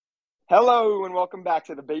Hello and welcome back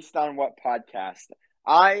to the Based on What podcast.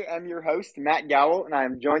 I am your host, Matt Gowell, and I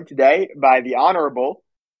am joined today by the Honorable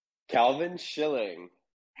Calvin Schilling.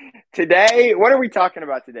 Today, what are we talking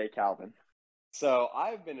about today, Calvin? So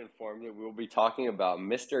I've been informed that we will be talking about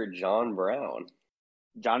Mr. John Brown.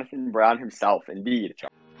 Jonathan Brown himself, indeed.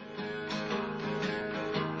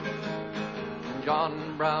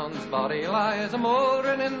 John Brown's body lies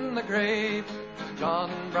a-mouldering in the grave.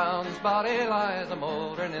 John Brown's body lies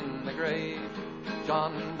a-mouldering in the grave.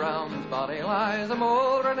 John Brown's body lies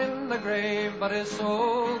a-mouldering in the grave, but his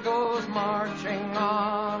soul goes marching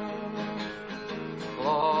on.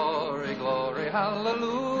 Glory, glory,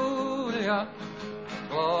 hallelujah.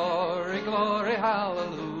 Glory, glory,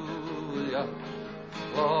 hallelujah.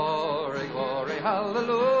 Glory, glory,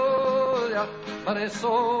 hallelujah. But his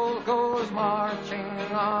soul goes marching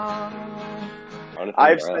on.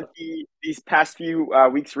 I've spent these past few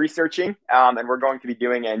weeks researching, and we're going to be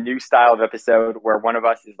doing a new style of episode where one of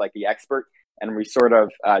us is like the expert, and we sort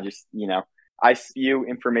of I spew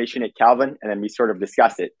information at Calvin, and then we sort of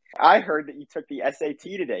discuss it. I heard that you took the SAT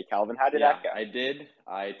today, Calvin. How did that go? I did.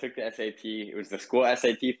 I took the SAT. It was the school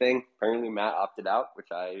SAT thing. Apparently, Matt opted out, which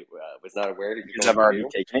I was not aware. Because I've already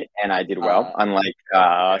taken it, and I did well, unlike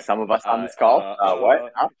some of us on this call.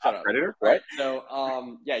 What? Shut up. Predator? Right. So,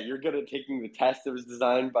 you're good at taking the test that was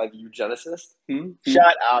designed by the eugenicist.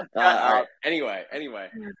 Shut up. All right. Anyway,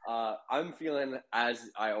 I'm feeling, as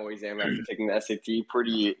I always am after taking the SAT,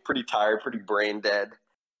 pretty tired, pretty brain dead.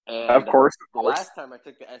 And of course. The last time I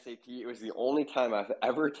took the SAT, it was the only time I've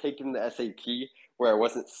ever taken the SAT where I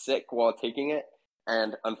wasn't sick while taking it.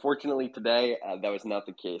 And unfortunately today, that was not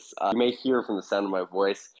the case. You may hear from the sound of my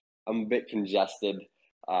voice, I'm a bit congested.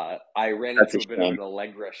 I ran into a bit of an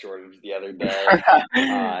Allegra shortage the other day,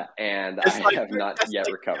 and I have not yet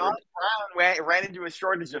recovered. John Brown ran into a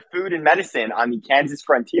shortage of food and medicine on the Kansas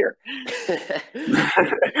frontier.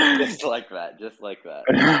 Just like that.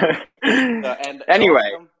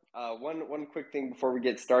 Anyway. Also, one quick thing before we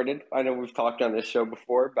get started. I know we've talked on this show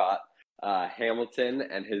before about Hamilton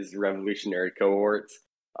and his revolutionary cohorts.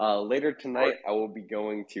 Later tonight, I will be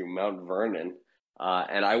going to Mount Vernon,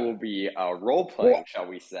 and I will be role-playing, shall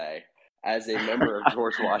we say, as a member of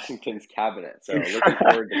George Washington's cabinet. So looking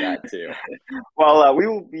forward to that too. Well, we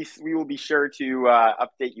will be sure to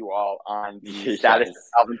update you all on the status of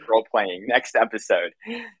Calvin's role playing next episode.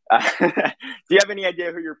 Do you have any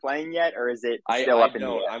idea who you're playing yet, or is it still up in the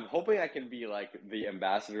air? I'm hoping I can be like the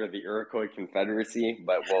ambassador of the Iroquois Confederacy,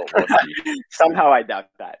 but we'll see. Somehow I doubt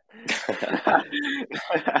that.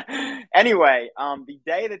 Anyway, the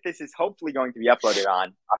day that this is hopefully going to be uploaded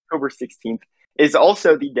on, October 16th, is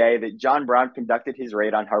also the day that John Brown conducted his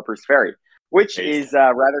raid on Harper's Ferry, which is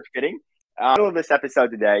rather fitting. The title of this episode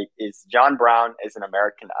today is John Brown as an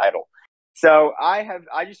American Idol. So I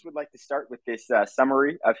just would like to start with this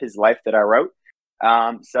summary of his life that I wrote.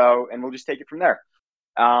 And we'll just take it from there.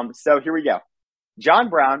 So here we go. John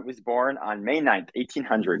Brown was born on May 9th,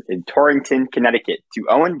 1800 in Torrington, Connecticut, to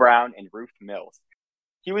Owen Brown and Ruth Mills.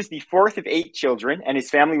 He was the fourth of 8 children, and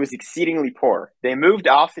his family was exceedingly poor. They moved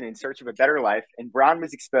often in search of a better life, and Brown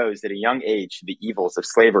was exposed at a young age to the evils of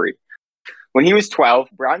slavery. When he was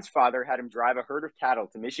 12, Brown's father had him drive a herd of cattle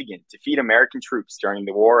to Michigan to feed American troops during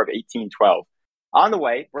the War of 1812. On the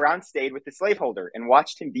way, Brown stayed with the slaveholder and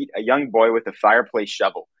watched him beat a young boy with a fireplace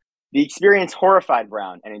shovel. The experience horrified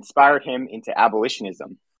Brown and inspired him into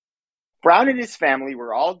abolitionism. Brown and his family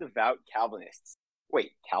were all devout Calvinists.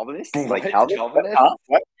 Wait, Calvinists? Like Calvinists?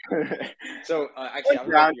 What? So, actually, I don't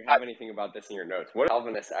know if you have anything about this in your notes. What do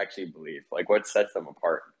Calvinists actually believe? Like, what sets them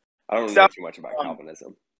apart? I don't know too much about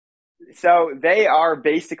Calvinism. So they are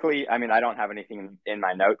basically, I don't have anything in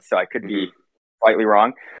my notes, so I could be slightly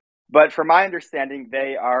wrong. But from my understanding,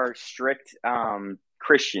 they are strict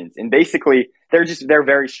Christians. And basically, they're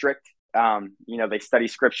very strict. They study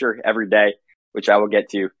scripture every day, which I will get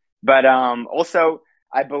to. But also,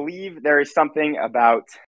 I believe there is something about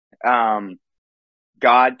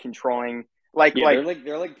God controlling, they're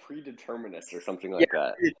like predeterminists or something like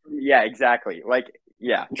that. Yeah, exactly.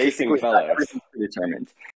 Basically everything's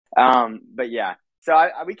predetermined. But yeah, so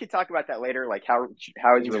we could talk about that later, like how his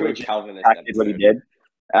religion acted what he did.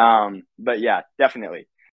 But yeah, definitely.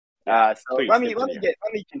 Let me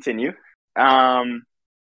continue. Owen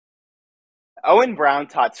Brown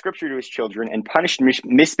taught scripture to his children and punished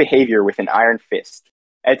misbehavior with an iron fist.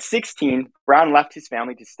 At 16, Brown left his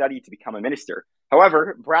family to study to become a minister.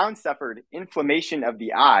 However, Brown suffered inflammation of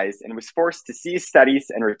the eyes and was forced to cease studies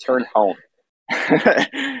and return home.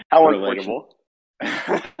 How relatable.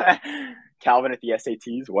 Calvin at the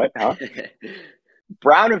SATs, what? Huh?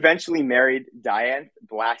 Brown eventually married Diane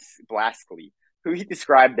Blaskley, who he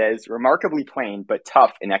described as remarkably plain but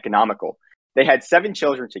tough and economical. They had 7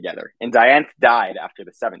 children together, and Diane died after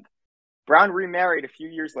the 7th. Brown remarried a few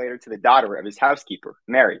years later to the daughter of his housekeeper,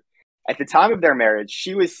 Mary. At the time of their marriage,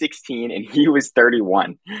 she was 16 and he was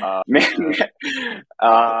 31.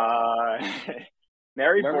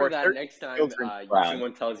 Mary Remember bore that 13 next time children to Brown.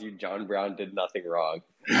 someone tells you John Brown did nothing wrong.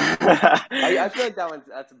 I feel like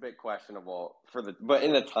that's a bit questionable but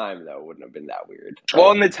in the time though, it wouldn't have been that weird. Right?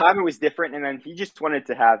 Well, in the time it was different, and then he just wanted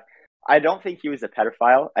to have. I don't think he was a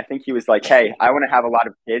pedophile. I think he was like, "Hey, I want to have a lot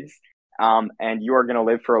of kids, and you are going to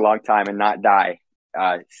live for a long time and not die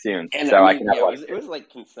soon." And so I can mean, have it was like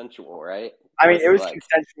consensual, right? I mean, it was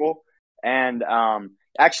consensual, and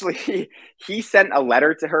actually, he sent a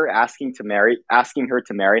letter to her asking her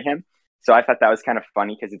to marry him. So I thought that was kind of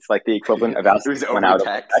funny because it's like the equivalent of asking someone out of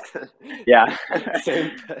text. Yeah.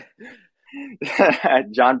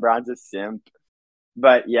 John Brown's a simp.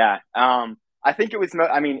 But yeah, I think it was,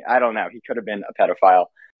 I mean, I don't know. He could have been a pedophile.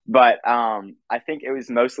 But I think it was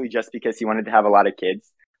mostly just because he wanted to have a lot of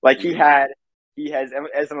kids. Like he has,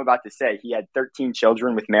 as I'm about to say, he had 13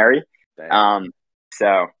 children with Mary.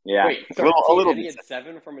 So yeah, wait, a little. He had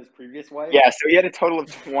 7 from his previous wife. Yeah, so he had a total of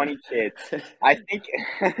 20 kids. I think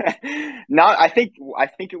I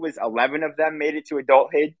think it was 11 of them made it to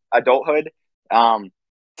adulthood.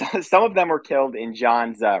 Some of them were killed in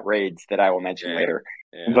John's raids that I will mention later.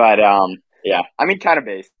 Yeah. But yeah, I mean, kind of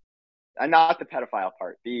based. Not the pedophile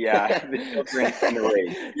part. The children and the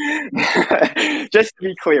raids. Just to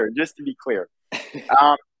be clear.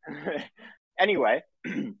 Anyway.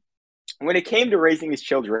 When it came to raising his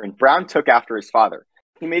children, Brown took after his father.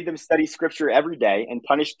 He made them study scripture every day and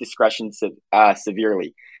punished discretion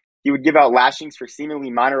severely. He would give out lashings for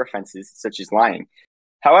seemingly minor offenses, such as lying.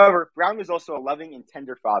 However, Brown was also a loving and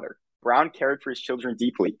tender father. Brown cared for his children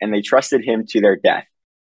deeply, and they trusted him to their death.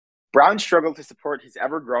 Brown struggled to support his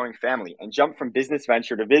ever-growing family and jumped from business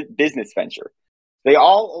venture to business venture. They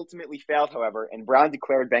all ultimately failed, however, and Brown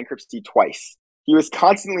declared bankruptcy twice. He was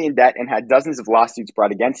constantly in debt and had dozens of lawsuits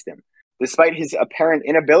brought against him. Despite his apparent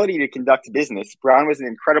inability to conduct business, Brown was an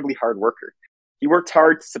incredibly hard worker. He worked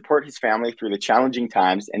hard to support his family through the challenging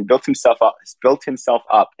times and built himself up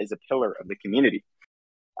as a pillar of the community.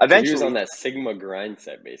 Eventually, so he was on that Sigma grind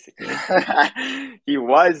set, basically. He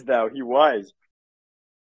was, though. He was.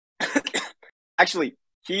 Actually,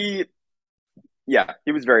 he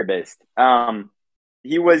was very based.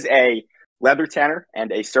 He was a leather tanner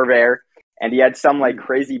and a surveyor, and he had some like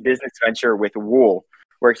crazy business venture with wool,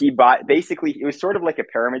 where he bought, basically, it was sort of like a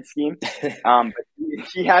pyramid scheme. But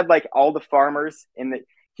he had like all the farmers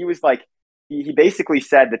he basically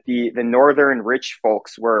said that the northern rich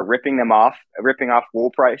folks were ripping off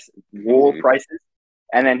wool prices.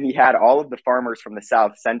 And then he had all of the farmers from the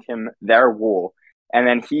south send him their wool. And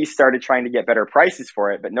then he started trying to get better prices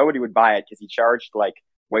for it, but nobody would buy it because he charged like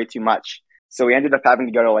way too much. So he ended up having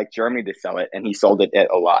to go to like Germany to sell it, and he sold it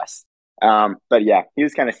at a loss. But yeah, he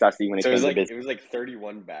was kind of sussy when it came to business. It was like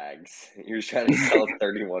 31 bags. He was trying to sell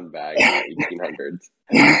 31 bags in the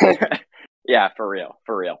 1800s. Yeah, for real.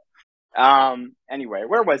 Anyway,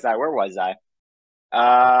 where was I?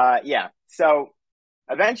 Yeah. So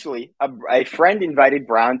eventually, a friend invited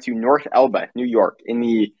Brown to North Elba, New York, in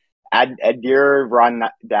the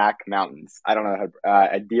Adirondack Mountains. I don't know how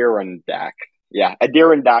Adirondack. Yeah,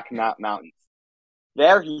 Adirondack Mountains.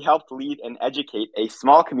 There, he helped lead and educate a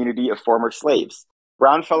small community of former slaves.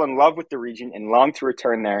 Brown fell in love with the region and longed to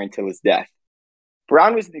return there until his death.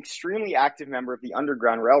 Brown was an extremely active member of the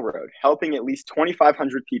Underground Railroad, helping at least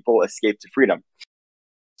 2,500 people escape to freedom.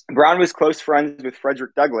 Brown was close friends with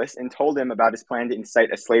Frederick Douglass and told him about his plan to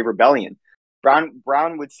incite a slave rebellion.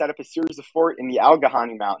 Brown would set up a series of forts in the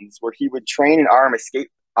Allegheny Mountains where he would train and arm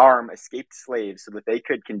escaped slaves so that they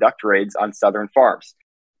could conduct raids on southern farms.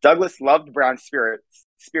 Douglass loved Brown's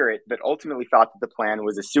spirit, but ultimately thought that the plan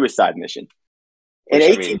was a suicide mission.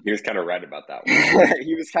 He was kind of right about that one.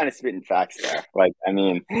 He was kind of spitting facts there.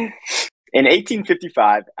 In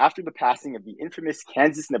 1855, after the passing of the infamous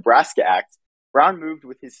Kansas-Nebraska Act, Brown moved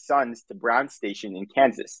with his sons to Brown Station in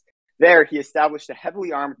Kansas. There, he established a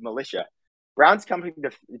heavily armed militia. Brown's company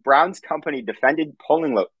defended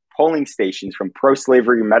polling stations from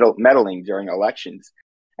pro-slavery meddling during elections,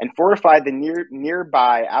 and fortified the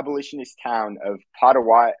nearby abolitionist town of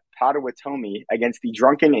Pottawatomie against the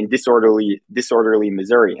drunken and disorderly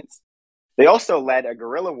Missourians. They also led a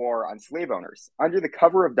guerrilla war on slave owners. Under the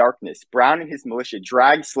cover of darkness, Brown and his militia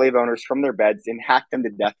dragged slave owners from their beds and hacked them to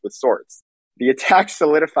death with swords. The attack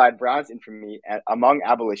solidified Brown's infamy among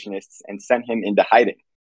abolitionists and sent him into hiding.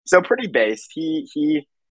 So pretty based. He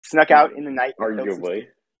snuck out in the night. Arguably.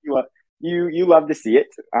 you love to see it.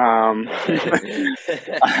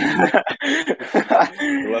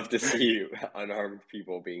 Love to see unarmed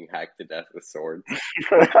people being hacked to death with swords.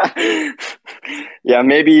 Yeah,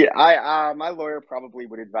 maybe my lawyer probably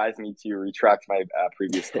would advise me to retract my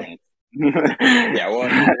previous claims. Yeah,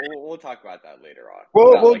 we'll talk about that later on.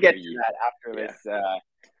 We'll get to that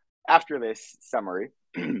after this summary.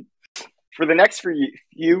 For the next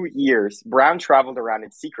few years, Brown traveled around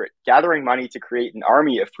in secret, gathering money to create an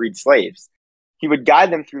army of freed slaves. He would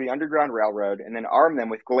guide them through the Underground Railroad and then arm them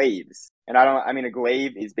with glaives. And a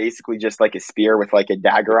glaive is basically just like a spear with like a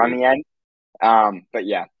dagger on the end. But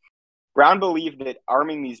yeah, Brown believed that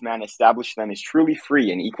arming these men established them as truly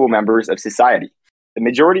free and equal members of society. The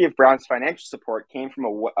majority of Brown's financial support came from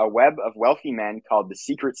a web of wealthy men called the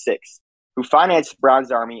Secret Six, who financed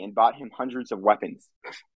Brown's army and bought him hundreds of weapons.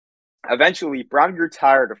 Eventually, Brown grew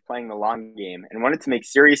tired of playing the long game and wanted to make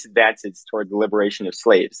serious advances toward the liberation of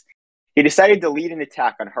slaves. He decided to lead an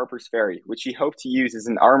attack on Harper's Ferry, which he hoped to use as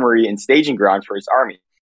an armory and staging ground for his army.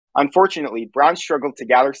 Unfortunately, Brown struggled to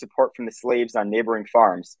gather support from the slaves on neighboring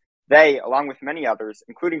farms. They, along with many others,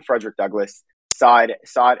 including Frederick Douglass, saw it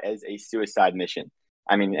as a suicide mission.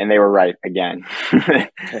 And they were right again.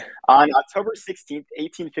 On October 16th,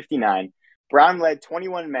 1859, Brown led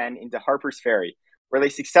 21 men into Harper's Ferry, where they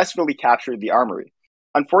successfully captured the armory.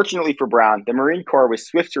 Unfortunately for Brown, the Marine Corps was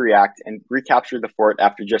swift to react and recaptured the fort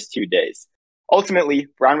after just 2 days. Ultimately,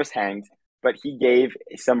 Brown was hanged, but he gave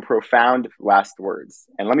some profound last words.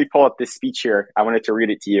 And let me pull up this speech here. I wanted to read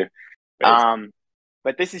it to you.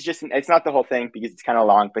 But this is it's not the whole thing because it's kind of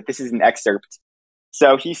long, but this is an excerpt.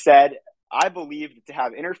 So he said, "I believe to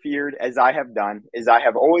have interfered as I have done, as I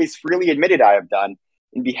have always freely admitted I have done,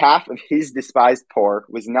 in behalf of his despised poor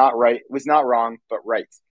was not wrong, but right.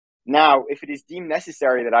 Now, if it is deemed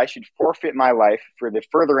necessary that I should forfeit my life for the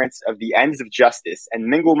furtherance of the ends of justice and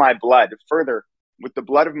mingle my blood further with the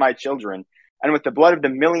blood of my children and with the blood of the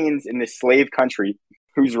millions in this slave country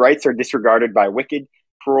whose rights are disregarded by wicked,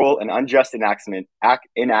 cruel, and unjust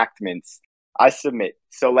enactments, I submit.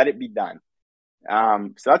 So let it be done."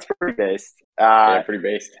 So that's pretty based. Pretty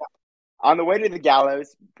based. On the way to the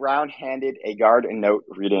gallows, Brown handed a guard a note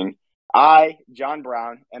reading, "I, John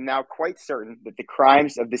Brown, am now quite certain that the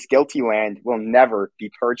crimes of this guilty land will never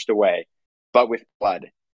be purged away, but with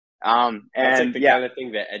blood." That's like the kind of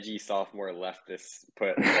thing that edgy sophomore leftists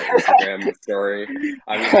put in their Instagram story.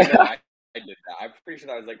 I know I did that. I'm pretty sure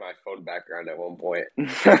that was like my phone background at one point.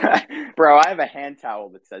 Bro, I have a hand towel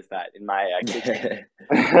that says that in my kitchen.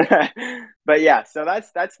 But yeah, so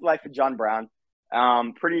that's the life of John Brown.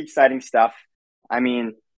 Pretty exciting stuff.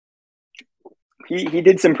 He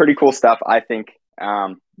did some pretty cool stuff, I think.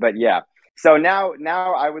 But yeah, so now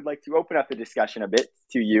I would like to open up the discussion a bit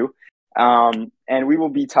to you. And we will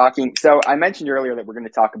be talking. So I mentioned earlier that we're going to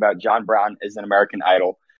talk about John Brown as an American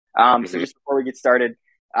Idol. So just before we get started,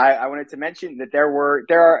 I wanted to mention that there are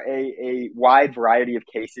a wide variety of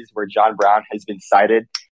cases where John Brown has been cited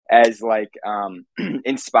as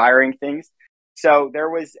inspiring things. So there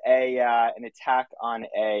was an attack on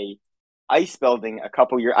a ice building a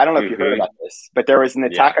couple years. I don't know if you heard about this, but there was an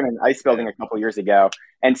attack on an ice building a couple years ago,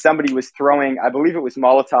 and somebody was throwing, I believe it was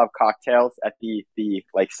Molotov cocktails at the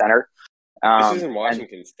center. This is in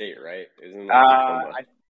Washington State, right? Isn't Tacoma? I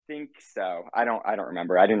think so. I don't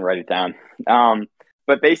remember. I didn't write it down.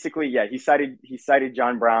 But basically, yeah, he cited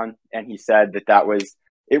John Brown, and he said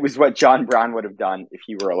it was what John Brown would have done if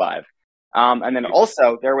he were alive. And then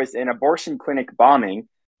also there was an abortion clinic bombing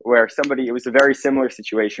where it was a very similar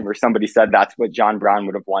situation where somebody said that's what John Brown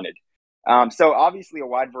would have wanted. So obviously a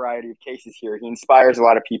wide variety of cases here. He inspires a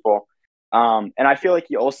lot of people. And I feel like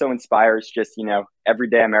he also inspires just,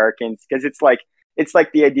 everyday Americans, because it's like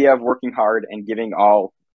the idea of working hard and giving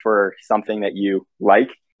all for something that you believe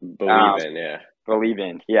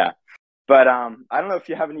in. Yeah. But I don't know if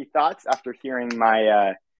you have any thoughts after hearing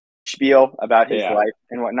my spiel about his life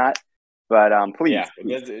and whatnot. But please. Yeah,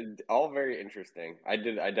 it's all very interesting. I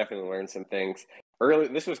definitely learned some things.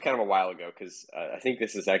 This was kind of a while ago because I think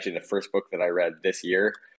this is actually the first book that I read this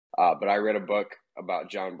year. But I read a book about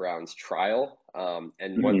John Brown's trial.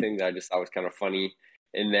 And one thing that I just thought was kind of funny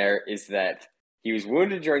in there is that he was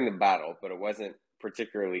wounded during the battle, but it wasn't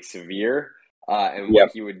particularly severe. And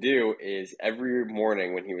what he would do is every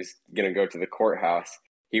morning when he was going to go to the courthouse,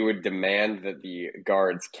 he would demand that the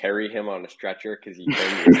guards carry him on a stretcher because he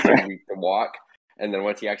was too weak to walk. And then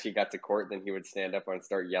once he actually got to court, then he would stand up and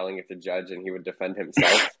start yelling at the judge, and he would defend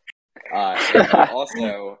himself. And he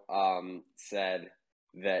also said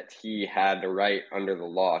that he had the right under the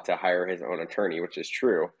law to hire his own attorney, which is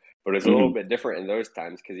true. But it was a little bit different in those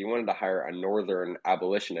times because he wanted to hire a northern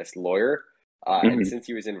abolitionist lawyer And Mhm. since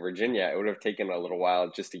he was in Virginia, it would have taken a little while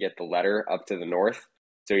just to get the letter up to the north.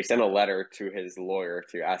 So he sent a letter to his lawyer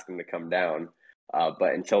to ask him to come down.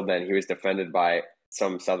 But until then, he was defended by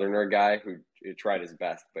some Southerner guy who tried his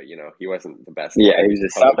best, but he wasn't the best Yeah, like he was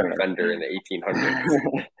a public Southerner. defender in the 1800s.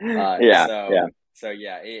 Yeah, So yeah. so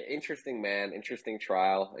yeah, interesting man, interesting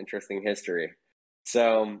trial, interesting history.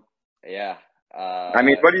 So yeah, I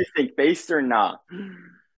mean, uh, what do you think, based or not?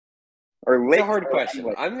 Or it's a lit hard or question.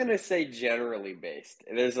 unlit? I'm gonna say generally based.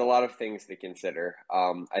 There's a lot of things to consider.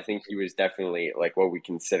 I think he was definitely like what we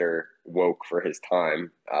consider woke for his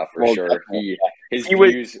time, for Well, sure. definitely. His He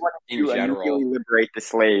views wanted in to immediately general. liberate the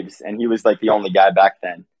slaves, and he was like the only guy back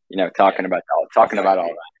then, Yeah, talking about all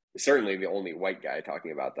exactly. that. Certainly the only white guy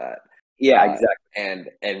talking about that. Yeah, Uh, exactly. and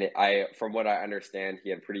I, from what I understand, he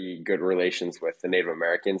had pretty good relations with the Native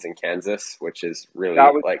Americans in Kansas, which is That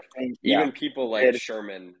really was like the thing. Yeah, even people he like did.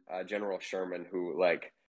 Sherman, General Sherman, who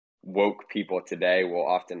like woke people today will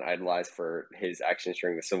often idolize for his actions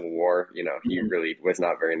during the Civil War. He Mhm. really was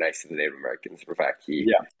not very nice to the Native Americans. In fact, he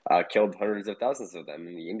Yeah, killed hundreds of thousands of them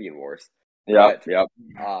in the Indian Wars. yep, But yep.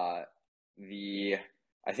 uh, the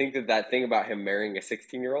I think that thing about him marrying a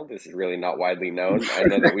 16-year-old is really not widely known. I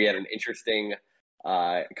know that we had an interesting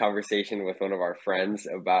conversation with one of our friends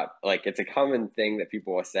about like it's a common thing that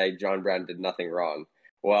people will say John Brown did nothing wrong.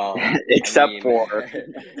 Well, I Except mean, for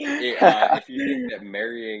if you think that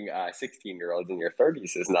marrying 16-year-olds in your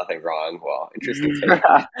 30s is nothing wrong, well, interesting take.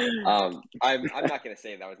 I'm not going to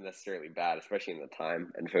say that was necessarily bad, especially in the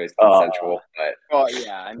time, and if it was uh, consensual. But well,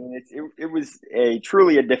 yeah. I mean, it was a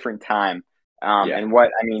truly a different time. yeah, And what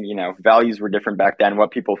I mean, values were different back then.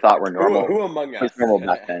 What people thought were normal who among was us? normal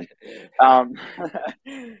back then. Um,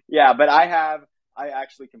 yeah, but I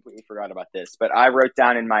actually completely forgot about this, but I wrote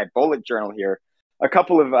down in my bullet journal here a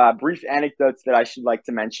couple of brief anecdotes that I should like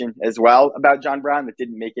to mention as well about John Brown that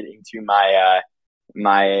didn't make it into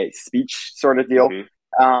my speech sort of deal.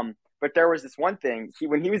 Hmm. But there was this one thing.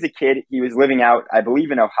 When he was a kid, he was living out, I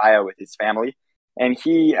believe, in Ohio with his family, and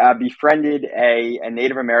he befriended a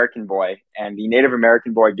Native American boy, and the Native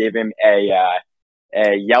American boy gave him a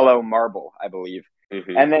yellow marble, I believe.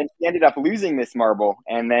 Hmm. And then he ended up losing this marble,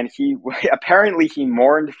 and then he apparently he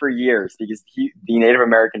mourned for years because the Native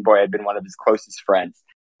American boy had been one of his closest friends.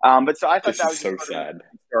 But so I thought This that is was just so sort of an sad.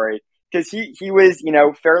 interesting story because he was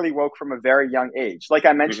fairly woke from a very young age. Like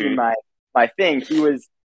I mentioned in Hmm. my thing,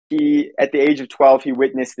 he at the age of 12 he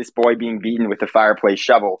witnessed this boy being beaten with a fireplace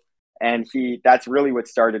shovel, and that's really what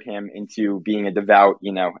started him into being a devout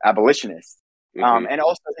abolitionist. Hmm. And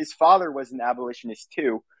also his father was an abolitionist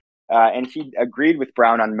too, and he agreed with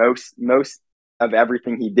Brown on most of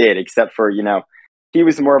everything he did, except for he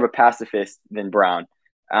was more of a pacifist than Brown.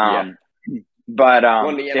 Yeah. Um, but Well,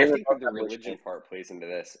 and they I were think both that the religion abolitionists. part plays into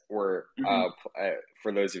this. Hmm.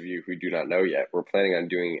 For those of you who do not know yet, we're planning on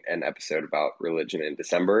doing an episode about religion in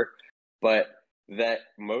December, but that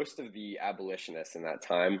most of the abolitionists in that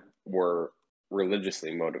time were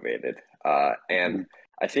religiously motivated. And Hmm.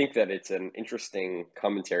 I think that it's an interesting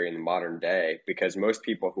commentary in the modern day because most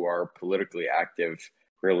people who are politically active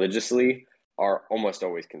religiously are almost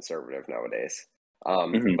always conservative nowadays.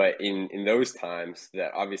 Hmm. But in those times,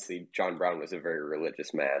 that obviously John Brown was a very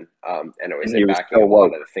religious man, and it was And a he was backing so of a lot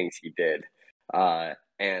woke. of the things he did,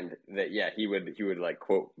 and that yeah, he would like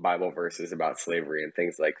quote Bible verses about slavery and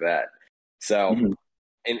things like that. So, Hmm.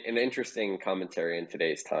 an interesting commentary in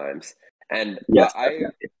today's times, and Yes,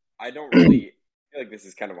 I don't definitely. really feel like this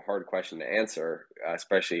is kind of a hard question to answer,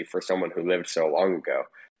 especially for someone who lived so long ago.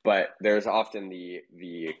 But there's often the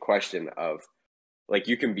question of like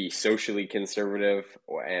you can be socially conservative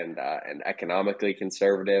and economically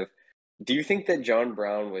conservative. Do you think that John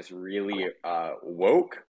Brown was really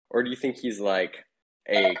woke, or do you think he's like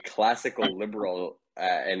a classical liberal?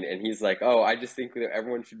 And he's like, oh, I just think that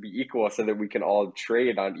everyone should be equal so that we can all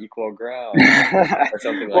trade on equal ground or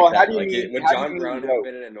something like Well, that. Like, would how do you John mean Brown have woke?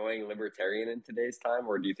 been an annoying libertarian in today's time,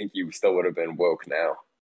 or do you think he still would have been woke now?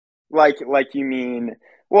 Like you mean?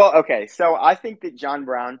 Well, okay. So I think that John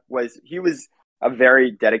Brown was a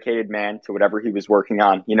very dedicated man to whatever he was working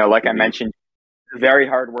on. Like I Hmm. mentioned, a very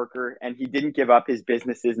hard worker, and he didn't give up his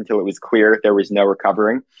businesses until it was clear there was no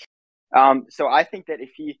recovering. So I think that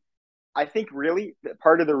I think really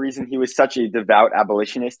part of the reason he was such a devout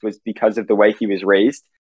abolitionist was because of the way he was raised.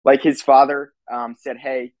 Like his father said,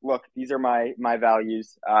 "Hey, look, these are my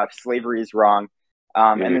values. Slavery is wrong."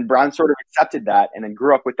 And Hmm. then Brown sort of accepted that, and then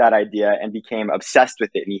grew up with that idea and became obsessed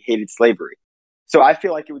with it, and he hated slavery. So I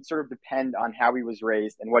feel like it would sort of depend on how he was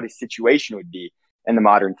raised and what his situation would be in the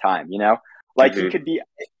modern time. Like Hmm.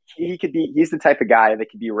 he's the type of guy that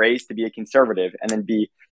could be raised to be a conservative and then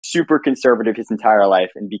be super conservative his entire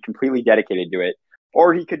life and be completely dedicated to it,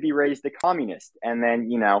 or he could be raised a communist and then,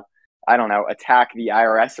 I don't know, attack the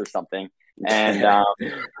IRS or something. And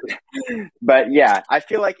but yeah, I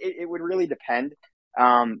feel like it would really depend,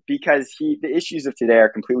 because the issues of today are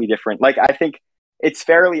completely different. Like, I think it's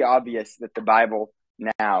fairly obvious that the Bible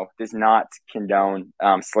now does not condone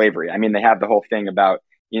slavery. I mean, they have the whole thing about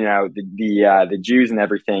the Jews and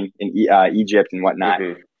everything in Egypt and whatnot.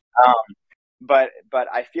 But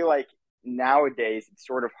I feel like nowadays it's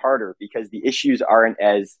sort of harder because the issues aren't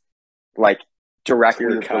as like directly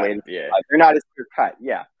related. Yeah, they're not as clear cut.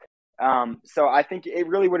 Yeah. So I think it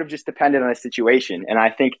really would have just depended on the situation, and I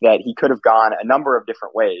think that he could have gone a number of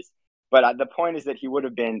different ways. But the point is that he would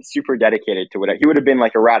have been super dedicated to he would have been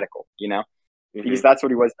like a radical, because that's what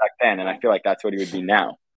he was back then, and I feel like that's what he would be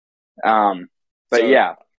now. But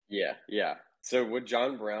yeah. So would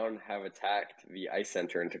John Brown have attacked the ICE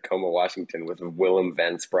Center in Tacoma, Washington with Willem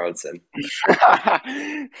Vance Bronson?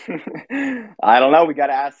 I don't know. We got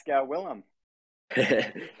to ask Willem.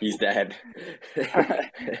 He's dead.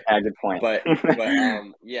 Good point. But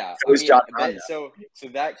yeah. So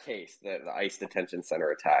that case, the ICE detention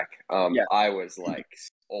center attack, I was like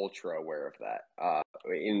ultra aware of that.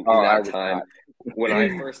 In that time, when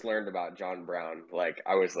I first learned about John Brown, like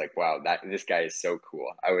I was like, wow, this guy is so cool.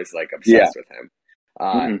 I was like obsessed with him.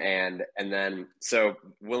 And then so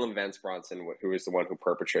Willem Vance Bronson, who was the one who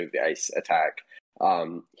perpetrated the ICE attack,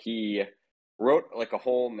 he wrote like a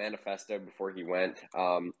whole manifesto before he went.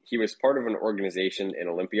 He was part of an organization in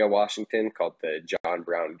Olympia, Washington called the John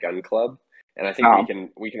Brown Gun Club. And I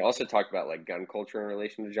think we can also talk about like gun culture in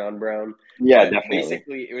relation to John Brown. Yeah, but definitely.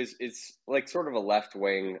 Basically, it's like sort of a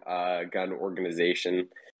left-wing gun organization.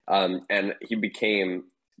 And he became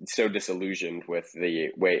so disillusioned with the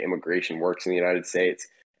way immigration works in the United States.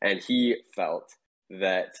 And he felt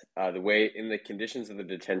that the way in the conditions of the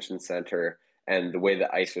detention center and the way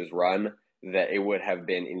that ICE was run, that it would have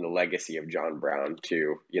been in the legacy of John Brown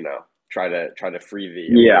to, try to free the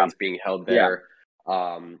immigrants being held there.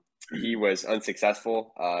 He was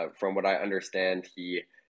unsuccessful. From what I understand, he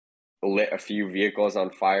lit a few vehicles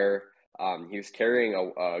on fire. He was carrying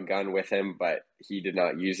a gun with him, but he did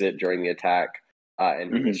not use it during the attack.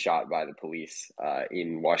 And he was shot by the police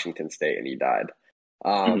in Washington State, and he died.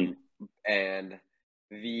 And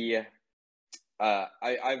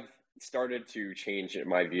I've started to change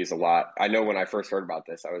my views a lot. I know when I first heard about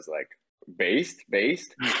this, I was like, based,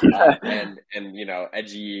 and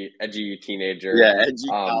edgy teenager. Yeah, edgy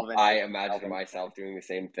Calvin. I imagined myself doing the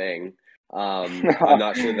same thing. I'm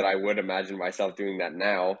not sure that I would imagine myself doing that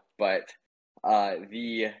now, but I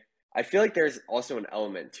feel like there's also an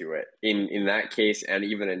element to it in that case, and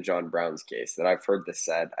even in John Brown's case, that I've heard this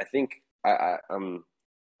said. I think I'm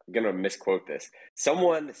gonna misquote this.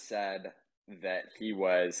 Someone said that he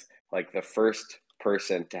was like the first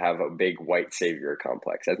person to have a big white savior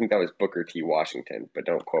complex. I think that was Booker T. Washington, but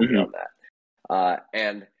don't quote me on that.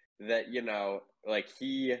 And that, like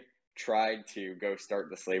he tried to go start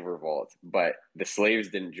the slave revolt, but the slaves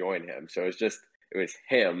didn't join him. So it was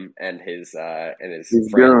him and his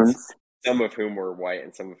friends, some of whom were white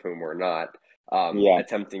and some of whom were not,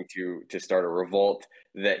 attempting to start a revolt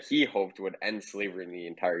that he hoped would end slavery in the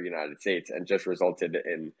entire United States, and just resulted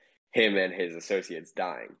in him and his associates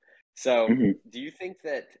dying. So do you think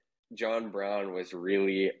that John Brown was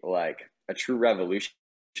really like a true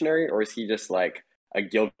revolutionary, or is he just like a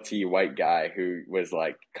guilty white guy who was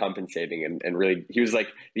like compensating and really, he was like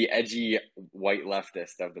the edgy white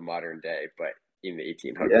leftist of the modern day, but in the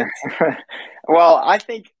 1800s? Yeah. Well, I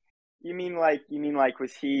think you mean like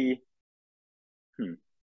was he?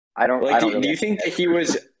 I don't. Like, I don't do you think that he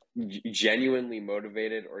was genuinely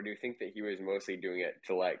motivated, or do you think that he was mostly doing it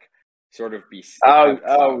to like sort of be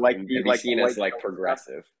be seen as like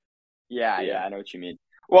progressive? Yeah, I know what you mean.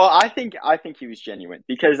 Well, I think he was genuine,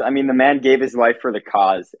 because I mean the man gave his life for the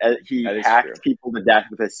cause. He hacked people to death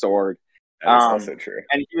with his sword. That is also true.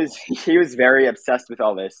 And he was very obsessed with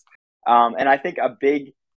all this. And I think a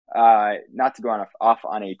big, not to go off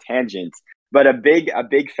on a tangent, but a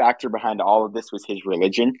big factor behind all of this was his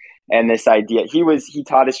religion and this idea. He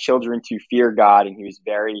taught his children to fear God, and he was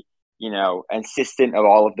very, insistent of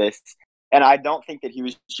all of this. And I don't think that he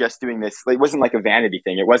was just doing this. It wasn't like a vanity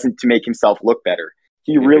thing. It wasn't to make himself look better.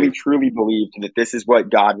 He really truly believed that this is what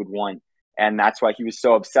God would want. And that's why he was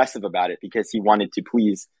so obsessive about it, because he wanted to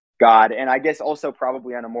please God. And I guess also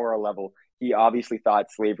probably on a moral level, he obviously thought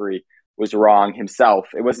slavery was wrong himself.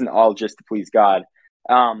 It wasn't all just to please God.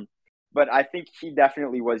 But I think he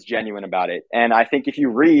definitely was genuine about it. And I think if you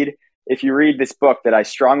read this book that I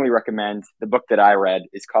strongly recommend, the book that I read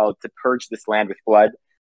is called To Purge This Land with Blood.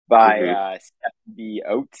 by Mm-hmm. Stephen B.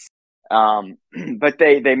 Oates. But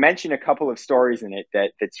they mention a couple of stories in it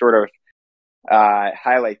that sort of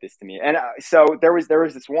highlight this to me. And so there was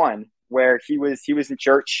this one where he was in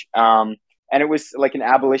church, and it was like an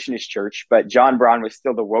abolitionist church, but John Brown was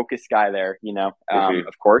still the wokest guy there, Mm-hmm.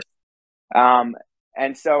 of course.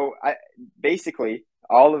 And so basically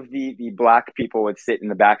all of the black people would sit in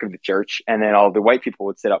the back of the church, and then all the white people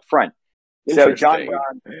would sit up front. So John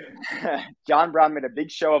Brown made a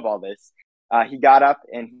big show of all this. He got up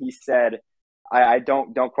and he said, I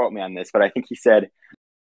don't quote me on this, but I think he said,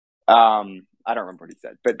 I don't remember what he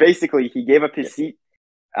said, but basically he gave up his seat,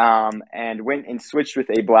 and went and switched with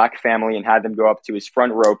a black family and had them go up to his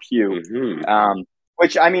front row pew. Mm-hmm.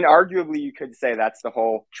 Which, I mean, arguably you could say that's the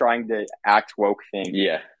whole trying to act woke thing.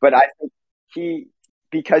 Yeah. But I think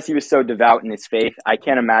because he was so devout in his faith, I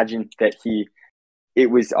can't imagine that it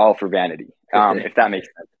was all for vanity, if that makes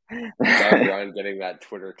sense. John Brown getting that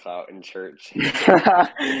Twitter clout in church.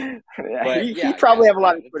 But he probably have a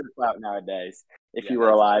lot of Twitter clout nowadays if he were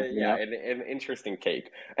alive. An interesting take.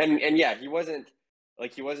 And yeah, he wasn't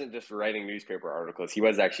just writing newspaper articles. He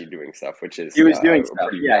was actually doing stuff, which is he was doing a stuff.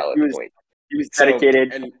 pretty Yeah, valid point. He was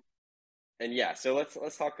dedicated. And yeah, so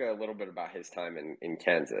let's talk a little bit about his time in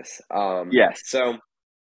Kansas. Yes. So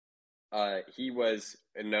he was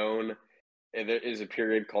known. There is a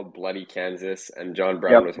period called Bloody Kansas, and John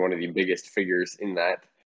Brown was one of the biggest figures in that.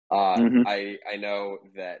 I know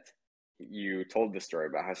that you told the story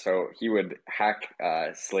about how he would hack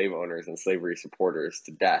slave owners and slavery supporters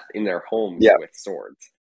to death in their homes with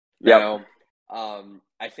swords. Now,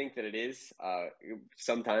 I think that it is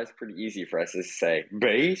sometimes pretty easy for us to say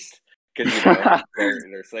based, because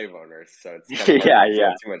they're slave owners, so it's kind of hard to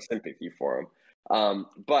feel too much sympathy for them.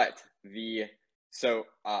 But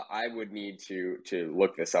I would need to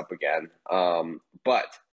look this up again. But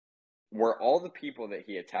were all the people that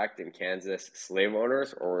he attacked in Kansas slave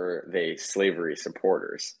owners, or were they slavery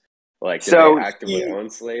supporters? Like, did they actively own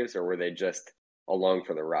slaves, or were they just along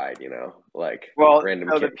for the ride? Random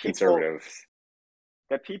conservatives.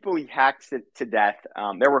 The people he hacked to death,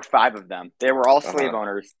 there were 5 of them. They were all slave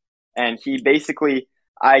owners, and he basically,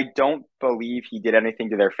 I don't believe he did anything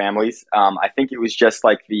to their families. I think it was just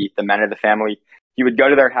like the men of the family. He would go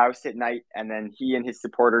to their house at night, and then he and his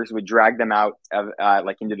supporters would drag them out of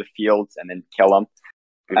into the fields and then kill them.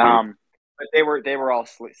 Mm-hmm. But they were all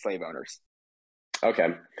slave owners. Okay,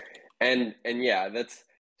 and yeah, that's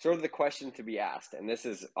sort of the question to be asked, and this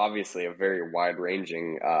is obviously a very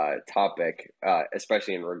wide-ranging topic,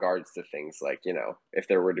 especially in regards to things like, if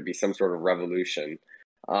there were to be some sort of revolution,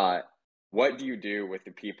 what do you do with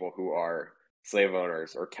the people who are slave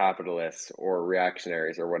owners or capitalists or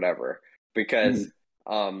reactionaries or whatever? Because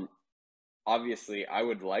obviously I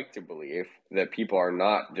would like to believe that people are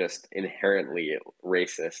not just inherently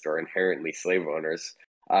racist or inherently slave owners,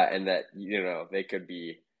 and that they could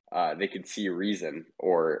be they could see reason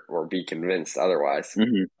or be convinced otherwise.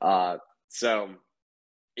 So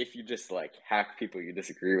if you just hack people you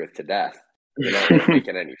disagree with to death, you're not really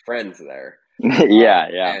making any friends there.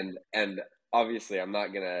 And obviously I'm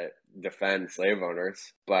not gonna defend slave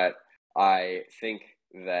owners, but I think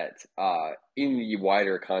that in the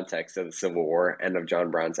wider context of the Civil War and of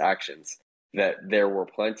John Brown's actions, that there were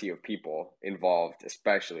plenty of people involved,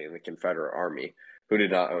 especially in the Confederate Army, who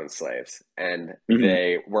did not own slaves. And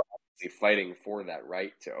they were obviously fighting for that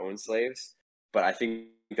right to own slaves. But I think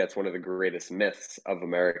that's one of the greatest myths of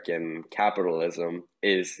American capitalism,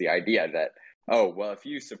 is the idea that, if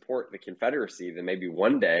you support the Confederacy, then maybe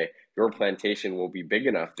one day your plantation will be big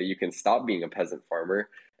enough that you can stop being a peasant farmer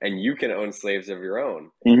and you can own slaves of your own.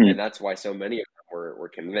 And that's why so many of them were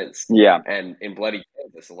convinced. And in Bloody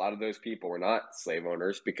Kansas, a lot of those people were not slave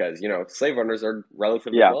owners, because, slave owners are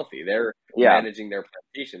relatively wealthy. They're managing their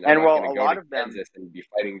plantation. They're not going to go to Kansas and be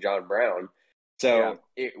fighting John Brown. So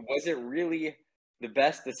it wasn't really the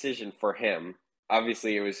best decision for him.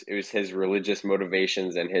 Obviously, it was his religious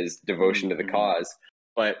motivations and his devotion to the cause.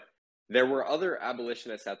 But there were other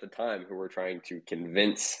abolitionists at the time who were trying to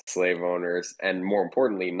convince slave owners, and more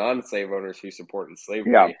importantly, non-slave owners who supported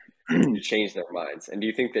slavery, to change their minds. And do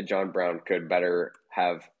you think that John Brown could better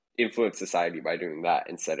have influenced society by doing that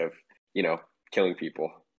instead of, killing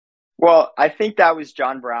people? Well, I think that was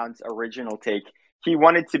John Brown's original take. He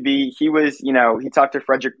wanted to be, he talked to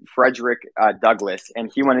Frederick Douglass,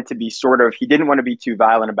 and he wanted to be he didn't want to be too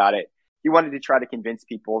violent about it. He wanted to try to convince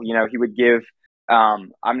people. He would give,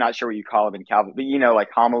 I'm not sure what you call them in Calvin, but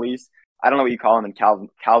like homilies. I don't know what you call them in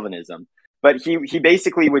Calvinism. But he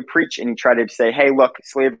basically would preach, and he tried to say, hey, look,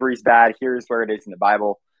 slavery's bad. Here's where it is in the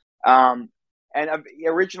Bible. And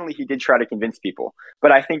originally he did try to convince people,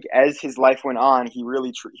 but I think as his life went on, he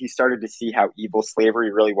really he started to see how evil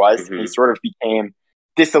slavery really was, and he sort of became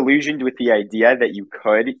disillusioned with the idea that you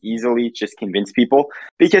could easily just convince people,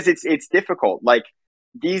 because it's difficult. Like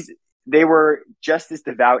they were just as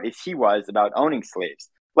devout as he was about owning slaves.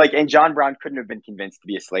 Like, and John Brown couldn't have been convinced to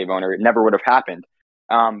be a slave owner; it never would have happened.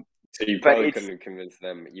 So you probably couldn't have convinced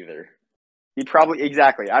them either. He probably,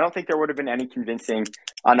 exactly. I don't think there would have been any convincing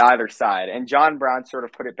on either side. And John Brown sort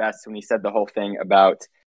of put it best when he said the whole thing about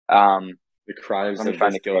the crimes of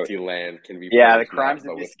this guilty land can be purged, the crimes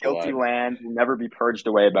of this guilty land will never be purged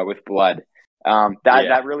away but with blood.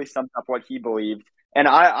 That really sums up what he believed. And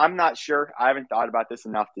I'm not sure. I haven't thought about this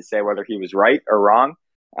enough to say whether he was right or wrong.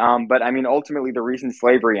 But I mean, ultimately, the reason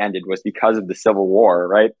slavery ended was because of the Civil War,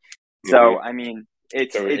 right? So, I mean,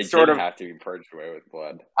 it sort of have to be purged away with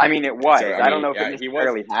blood. I mean, it was. So, I don't know if it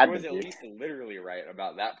necessarily had to be. He was at least literally right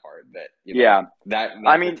about that part. That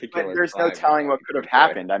I mean, but there's no telling what could have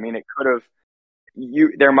happened. I mean, it could have.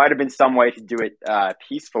 There might have been some way to do it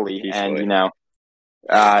peacefully, and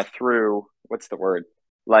through what's the word,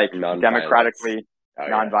 like democratically,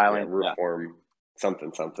 nonviolent reform,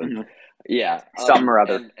 something. Mm-hmm. Yeah, something or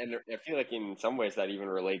other. And I feel like in some ways that even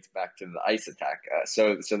relates back to the ICE attack.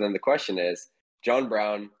 So then the question is, John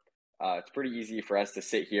Brown. It's pretty easy for us to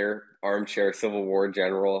sit here, armchair Civil War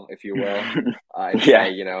general, if you will, and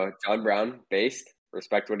say, John Brown, based,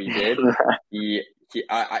 respect what he did.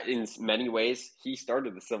 In many ways, he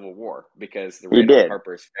started the Civil War because the raid on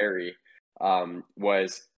Harper's Ferry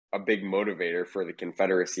was a big motivator for the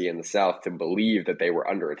Confederacy in the South to believe that they were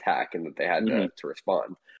under attack and that they had to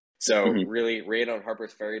respond. So really, raid on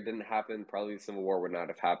Harper's Ferry didn't happen. Probably the Civil War would not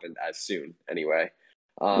have happened as soon anyway.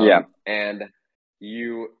 And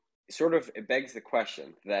it begs the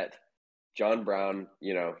question that John Brown,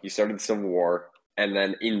 he started the Civil War, and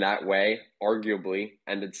then in that way, arguably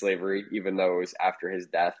ended slavery, even though it was after his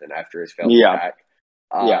death and after his failed attack.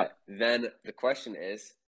 Then the question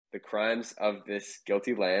is, the crimes of this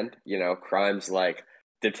guilty land, crimes like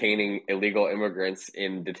detaining illegal immigrants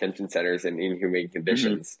in detention centers in inhumane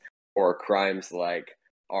conditions, or crimes like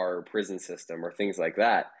our prison system or things like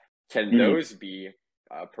that, can those be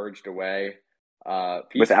purged away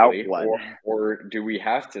peacefully, without blood, or do we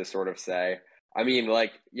have to sort of say, I mean,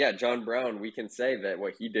 John Brown, we can say that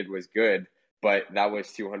what he did was good, but that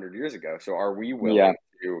was 200 years ago. So are we willing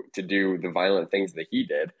to do the violent things that he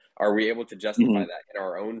did? Are we able to justify that in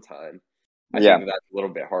our own time? I think that's a little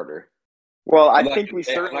bit harder. Well, I'm not going to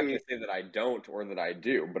say that I don't or that I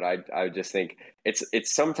do, but I just think it's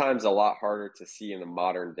sometimes a lot harder to see in the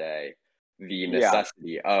modern day the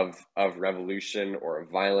necessity of revolution or of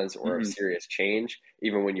violence or of serious change,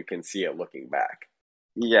 even when you can see it looking back.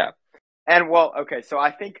 Yeah. And so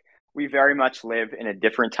I think we very much live in a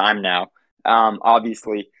different time now,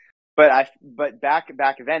 obviously. But back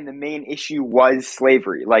then, the main issue was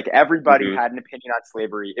slavery. Like, everybody had an opinion on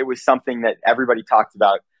slavery. It was something that everybody talked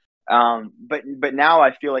about. But now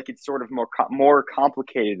I feel like it's sort of more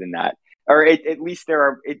complicated than that. Or at least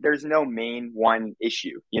there's no main one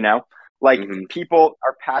issue, people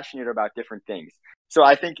are passionate about different things. So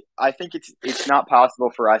I think it's not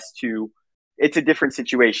possible for us to. It's a different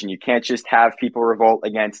situation. You can't just have people revolt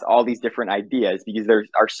against all these different ideas, because there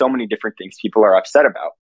are so many different things people are upset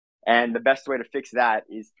about. And the best way to fix that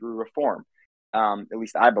is through reform. At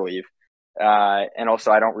least I believe. And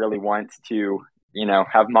also, I don't really want to,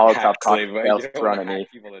 have Molotov cocktails thrown at me.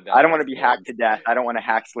 I don't want to be hacked to death. I don't want to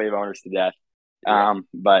hack slave owners to death.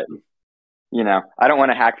 But I don't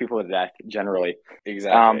want to hack people to death generally.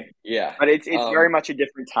 Exactly. But it's very much a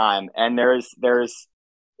different time, and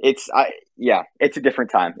it's a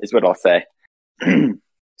different time, is what I'll say.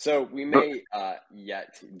 So we may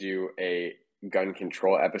yet do a gun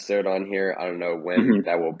control episode on here. I don't know when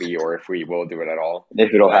that will be, or if we will do it at all.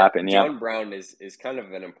 If it'll happen, John Brown is kind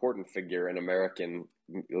of an important figure in American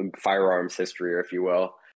firearms history, or if you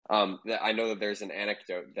will. I know that there's an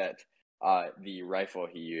anecdote that the rifle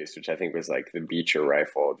he used, which I think was like the Beecher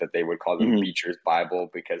rifle, that they would call them Beecher's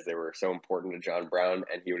Bible because they were so important to John Brown,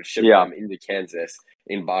 and he would ship them into Kansas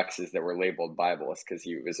in boxes that were labeled Bibles because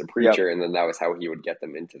he was a preacher, and then that was how he would get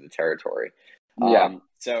them into the territory. And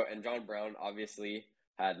John Brown obviously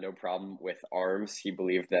had no problem with arms. He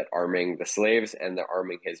believed that arming the slaves and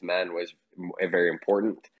arming his men was very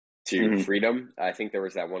important to freedom. I think there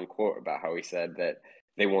was that one quote about how he said that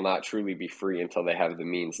they will not truly be free until they have the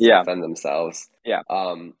means to defend themselves.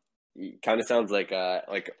 He kind of sounds like a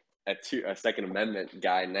Second Amendment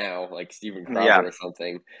guy now, like Stephen Crowder or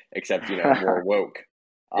something, except more woke.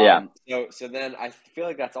 So then I feel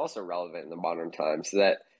like that's also relevant in the modern times,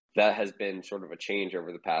 that that has been sort of a change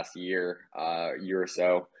over the past year or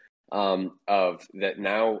so. Of that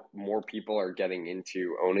now more people are getting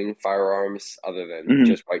into owning firearms other than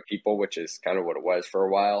just white people, which is kind of what it was for a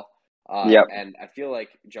while. Yep. And I feel like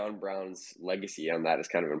John Brown's legacy on that is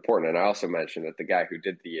kind of important. And I also mentioned that the guy who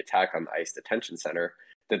did the attack on the ICE detention center,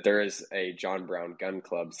 that there is a John Brown gun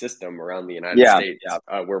club system around the United States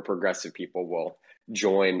where progressive people will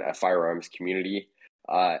join a firearms community.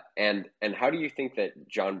 And how do you think that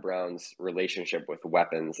John Brown's relationship with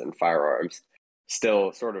weapons and firearms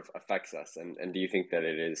still sort of affects us? And do you think that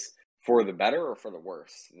it is for the better or for the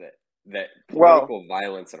worse that political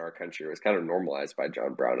violence in our country was kind of normalized by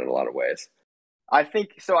John Brown in a lot of ways? I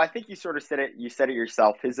think so. I think you sort of said it. You said it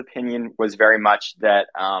yourself. His opinion was very much that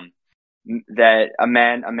that a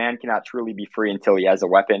man cannot truly be free until he has a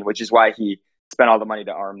weapon, which is why he spent all the money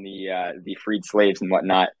to arm the freed slaves and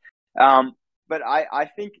whatnot. But I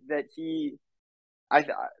think that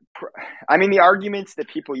I mean, the arguments that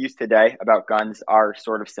people use today about guns are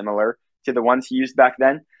sort of similar to the ones he used back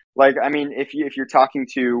then. Like, I mean, if you're talking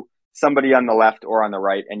to somebody on the left or on the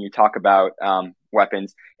right and you talk about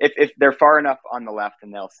weapons, if they're far enough on the left,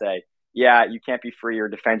 and they'll say, yeah, you can't be free or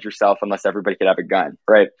defend yourself unless everybody could have a gun,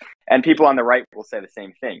 right? And people on the right will say the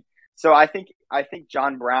same thing. So I think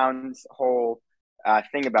John Brown's whole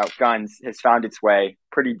thing about guns has found its way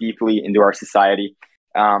pretty deeply into our society.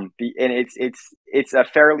 And it's a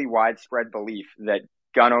fairly widespread belief that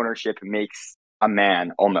gun ownership makes a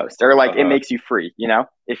man almost, or like it makes you free, you know,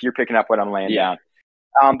 if you're picking up what I'm laying down.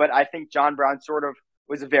 But I think John Brown sort of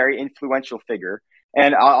was a very influential figure,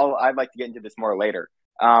 and I'd like to get into this more later.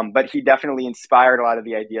 But he definitely inspired a lot of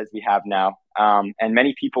the ideas we have now, and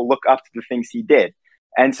many people look up to the things he did.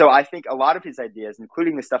 And so I think a lot of his ideas,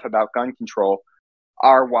 including the stuff about gun control,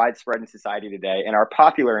 are widespread in society today and are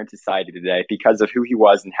popular in society today because of who he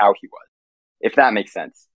was and how he was, if that makes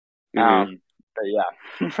sense. But yeah.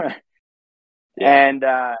 And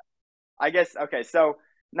I guess, okay, so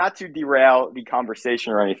not to derail the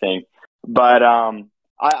conversation or anything, but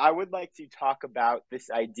I would like to talk about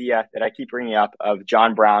this idea that I keep bringing up of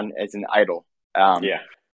John Brown as an idol.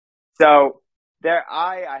 So there,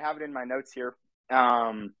 I have it in my notes here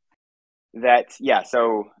so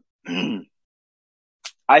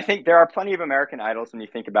I think there are plenty of American idols when you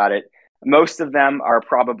think about it. Most of them are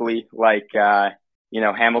probably like,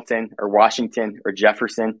 Hamilton or Washington or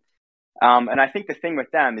Jefferson. And I think the thing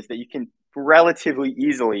with them is that you can relatively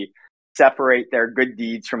easily separate their good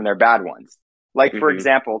deeds from their bad ones. Like, for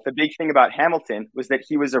example, the big thing about Hamilton was that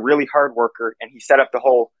he was a really hard worker and he set up the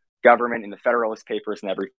whole government in the Federalist Papers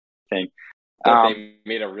and everything. But they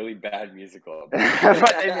made a really bad musical. But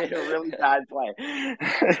they made a really bad play.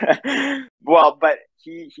 Well, but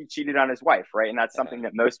he cheated on his wife, right? And that's something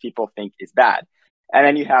that most people think is bad. And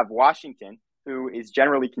then you have Washington, who is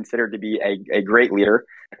generally considered to be a great leader.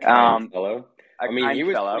 Fellow. I mean, he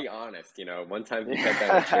was pretty honest. You know, one time he cut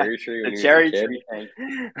down a cherry tree when he was a kid.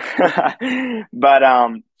 Thing. But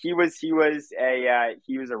he was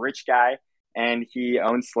a rich guy, and he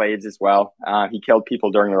owned slaves as well. He killed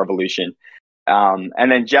people during the Revolution.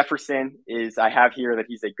 And then Jefferson I have here that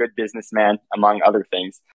he's a good businessman, among other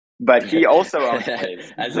things. But he also owned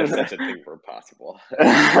slaves. As if such a thing were possible.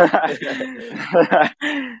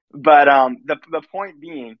 But the point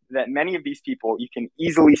being that many of these people, you can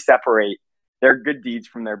easily separate their good deeds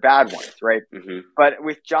from their bad ones, right? But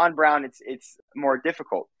with John Brown, it's more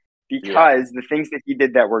difficult because the things that he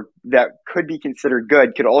did that could be considered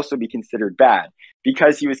good could also be considered bad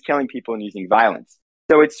because he was killing people and using violence.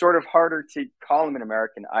 So it's sort of harder to call him an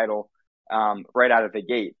American idol right out of the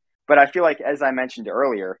gate. But I feel like, as I mentioned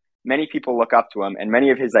earlier, many people look up to him, and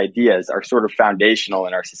many of his ideas are sort of foundational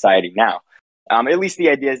in our society now. At least the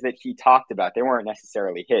ideas that he talked about, they weren't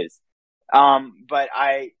necessarily his. The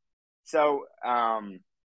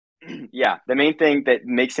main thing that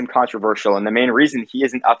makes him controversial, and the main reason he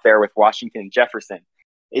isn't up there with Washington and Jefferson,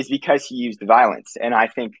 is because he used violence. And I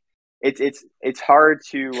think it's hard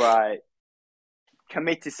to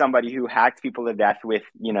commit to somebody who hacked people to death with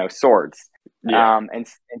swords and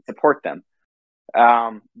support them.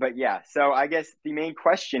 So I guess the main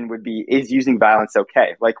question would be, is using violence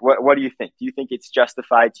okay? Like, what do you think? Do you think it's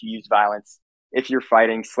justified to use violence if you're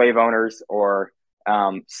fighting slave owners or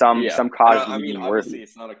some cause? I mean, obviously,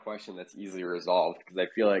 it's not a question that's easily resolved, because I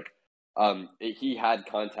feel like he had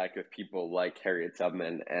contact with people like Harriet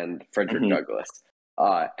Tubman and Frederick Douglass.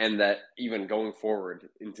 And that even going forward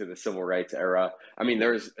into the civil rights era, I mean,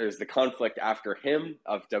 there's the conflict after him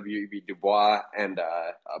of W.E.B. Du Bois and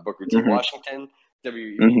Booker T. Washington.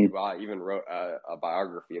 W.E.B. Du Bois even wrote a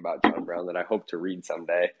biography about John Brown that I hope to read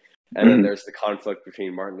someday. And then there's the conflict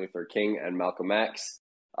between Martin Luther King and Malcolm X.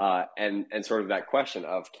 and sort of that question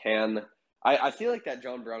of I feel like that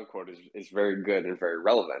John Brown quote is very good and very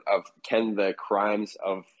relevant of can the crimes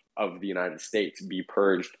of the United States be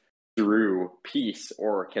purged through peace,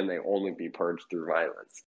 or can they only be purged through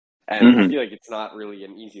violence? And I feel like it's not really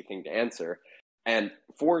an easy thing to answer. And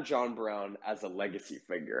for John Brown as a legacy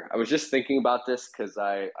figure, I was just thinking about this because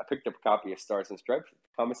I picked up a copy of Stars and Stripes at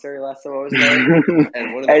the commissary last time I was there.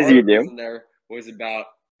 And one of the articles in there was about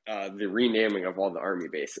the renaming of all the Army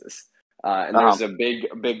bases. And there's a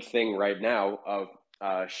big thing right now of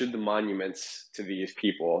should the monuments to these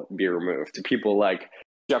people be removed, to people like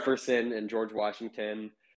Jefferson and George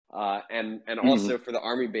Washington, and also for the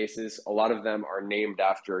Army bases, a lot of them are named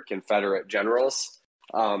after Confederate generals.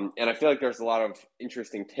 And I feel like there's a lot of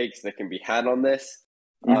interesting takes that can be had on this,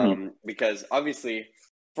 because obviously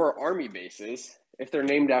for Army bases, if they're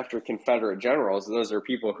named after Confederate generals, those are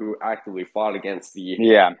people who actively fought against the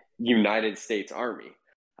United States Army.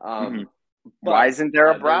 Why isn't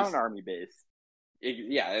there a Brown Army base?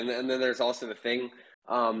 And then there's also the thing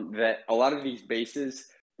that a lot of these bases,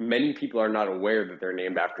 many people are not aware that they're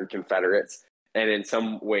named after Confederates. And in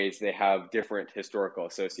some ways, they have different historical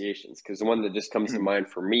associations. Because the one that just comes to mind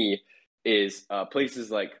for me is places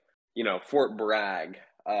like, Fort Bragg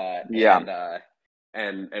and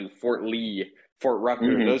Fort Lee, Fort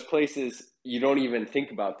Rucker. Those places, you don't even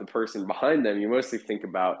think about the person behind them. You mostly think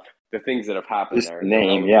about the things that have happened there.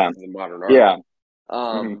 Name, the modern Army.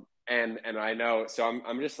 And I know, so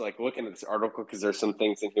I'm just like looking at this article because there's some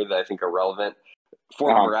things in here that I think are relevant.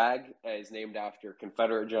 Fort Bragg is named after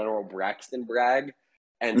Confederate General Braxton Bragg,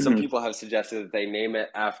 and some people have suggested that they name it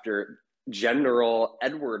after General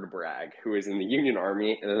Edward Bragg, who is in the Union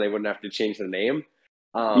Army, and then they wouldn't have to change the name.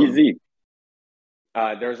 Easy.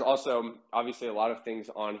 There's also obviously a lot of things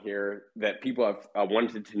on here that people have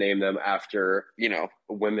wanted to name them after,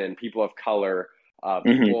 women, people of color,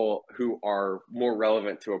 people who are more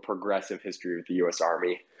relevant to a progressive history of the U.S.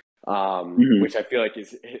 Army, which I feel like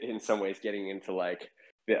is in some ways getting into like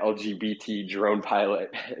the LGBT drone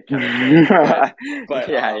pilot kind of thing. But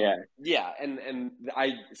and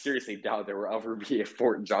I seriously doubt there will ever be a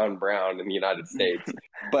Fort John Brown in the United States.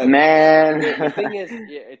 But the thing is,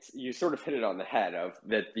 you sort of hit it on the head of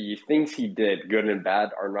that the things he did, good and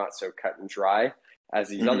bad, are not so cut and dry as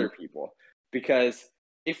these other people. Because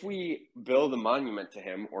if we build a monument to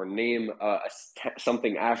him or name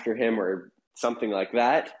something after him or something like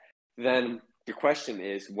that, then the question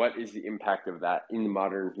is, what is the impact of that in the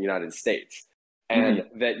modern United States? And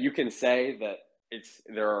that you can say that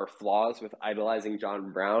there are flaws with idolizing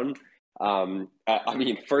John Brown. I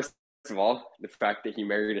mean, first of all, the fact that he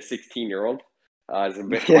married a 16-year-old is a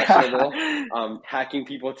bit questionable. Hacking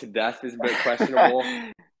people to death is a bit questionable.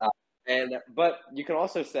 But you can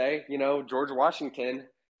also say, George Washington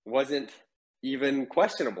wasn't even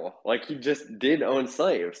questionable. Like, he just did own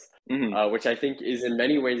slaves, which I think is in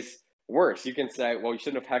many ways worse. You can say, well, you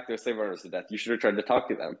shouldn't have hacked those slave owners to death. You should have tried to talk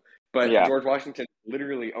to them. But George Washington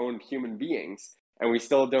literally owned human beings, and we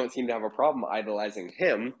still don't seem to have a problem idolizing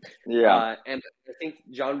him. And I think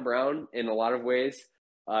John Brown, in a lot of ways,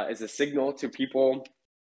 is a signal to people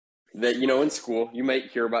that, in school, you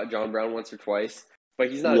might hear about John Brown once or twice,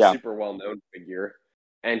 but he's not a super well-known figure.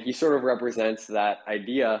 And he sort of represents that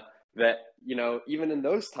idea that, even in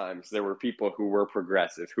those times, there were people who were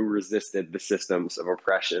progressive, who resisted the systems of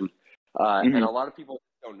oppression. And a lot of people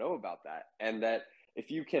don't know about that. And that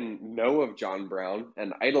if you can know of John Brown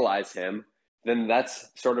and idolize him, then that's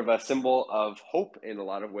sort of a symbol of hope in a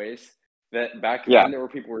lot of ways. That back then there were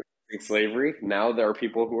people resisting slavery. Now there are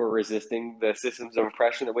people who are resisting the systems of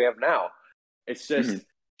oppression that we have now. It's just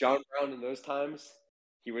John Brown in those times,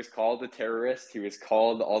 he was called a terrorist. He was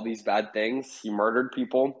called all these bad things. He murdered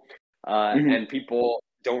people. And people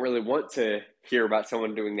don't really want to hear about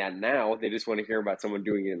someone doing that now. They just want to hear about someone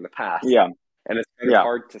doing it in the past. And it's kind of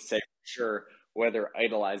hard to say for sure whether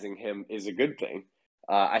idolizing him is a good thing.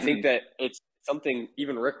 I think that it's something,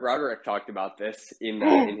 even Rick Roderick talked about this in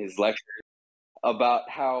his lecture, about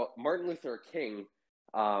how Martin Luther King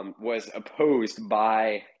was opposed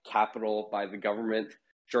by capital, by the government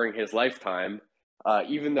during his lifetime,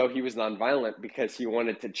 even though he was nonviolent, because he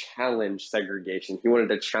wanted to challenge segregation. He wanted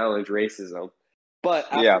to challenge racism. But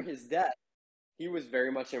after his death, he was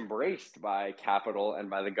very much embraced by capital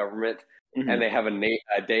and by the government. And they have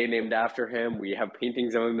a day named after him. We have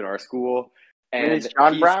paintings of him in our school. And it's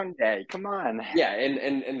John Brown Day. Come on. Yeah,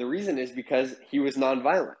 and the reason is because he was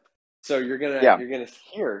nonviolent. So you're gonna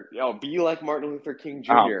hear, be like Martin Luther King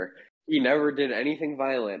Jr. He never did anything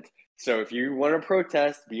violent. So if you want to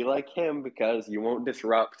protest, be like him, because you won't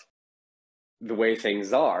disrupt the way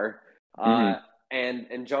things are.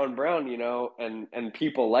 and John Brown, and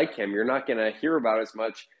people like him, you're not going to hear about as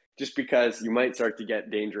much just because you might start to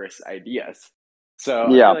get dangerous ideas. So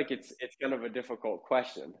I Yeah. feel like it's kind of a difficult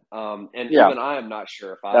question. And Yeah. even I am not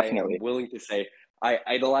sure if I Definitely. am willing to say I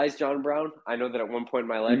idolize John Brown. I know that at one point in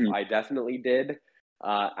my life I definitely did,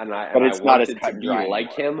 and I But it's not as wanted cut to and be dry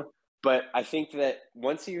like anymore. him. But I think that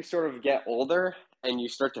once you sort of get older and you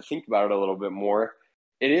start to think about it a little bit more,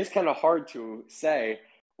 it is kind of hard to say,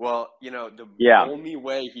 well, the Yeah. only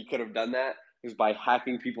way he could have done that is by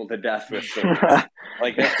hacking people to death with swords.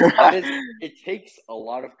 Like that is, it takes a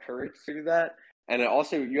lot of courage to do that. And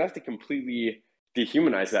you have to completely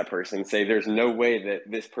dehumanize that person and say, there's no way that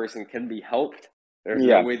this person can be helped. There's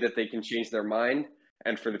no way that they can change their mind.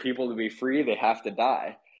 And for the people to be free, they have to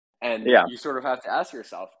die. And you sort of have to ask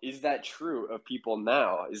yourself, is that true of people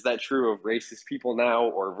now? Is that true of racist people now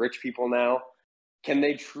or rich people now? Can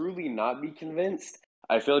they truly not be convinced?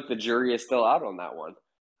 I feel like the jury is still out on that one.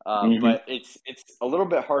 But it's a little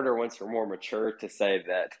bit harder once you're more mature to say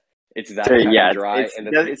that it's that cut and dry, and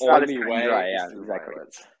that the it's not as only cut and way dry. is Yeah, through exactly.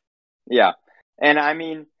 violence. Yeah. And I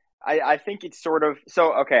mean, I think it's sort of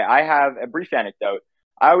so. Okay, I have a brief anecdote.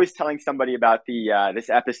 I was telling somebody about this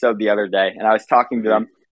episode the other day, and I was talking to them,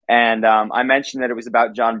 and I mentioned that it was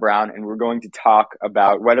about John Brown, and we're going to talk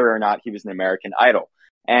about whether or not he was an American Idol,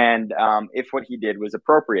 and if what he did was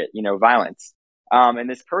appropriate, violence. And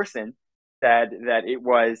this person said that it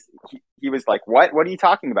was. He was like, "What? What are you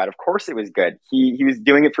talking about? Of course it was good. He was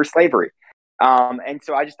doing it for slavery." And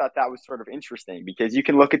so I just thought that was sort of interesting because you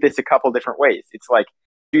can look at this a couple different ways. It's like,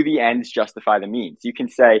 do the ends justify the means? You can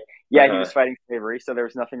say, yeah, he was fighting slavery, so there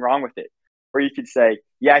was nothing wrong with it. Or you could say,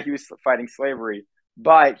 yeah, he was fighting slavery,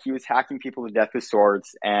 but he was hacking people to death with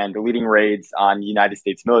swords and leading raids on United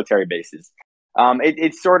States military bases.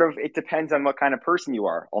 It depends on what kind of person you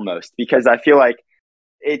are, almost, because I feel like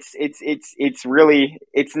it's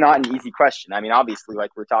not an easy question. I mean, obviously,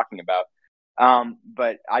 like we're talking about.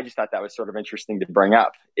 But I just thought that was sort of interesting to bring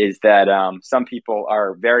up, is that some people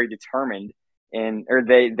are very determined or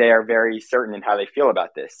they are very certain in how they feel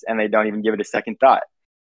about this, and they don't even give it a second thought.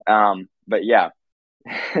 But yeah.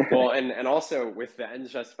 Well, and also with the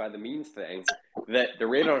ends justify the means thing, that the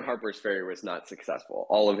raid on Harper's Ferry was not successful.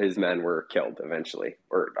 All of his men were killed eventually,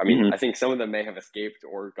 or I mean, I think some of them may have escaped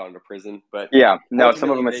or gone to prison, but some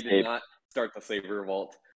of them they escaped. did not start the slavery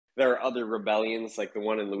revolt. There are other rebellions, like the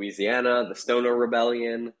one in Louisiana, the Stono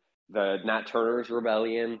Rebellion, the Nat Turner's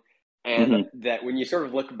Rebellion, and that when you sort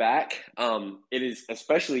of look back, it is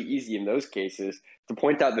especially easy in those cases to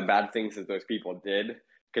point out the bad things that those people did.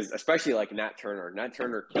 Because especially like Nat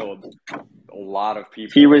Turner killed a lot of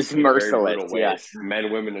people. He was in merciless, very brutal ways, yes. Men,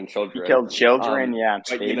 women, and children. He killed children,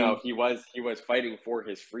 But babies. he was fighting for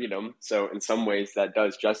his freedom, so in some ways that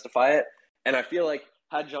does justify it. And I feel like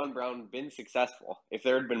had John Brown been successful, if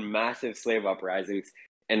there had been massive slave uprisings,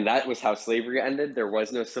 and that was how slavery ended, there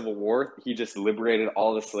was no civil war, he just liberated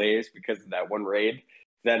all the slaves because of that one raid,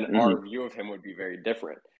 then our view of him would be very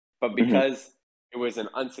different. But because it was an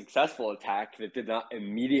unsuccessful attack that did not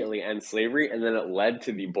immediately end slavery, and then it led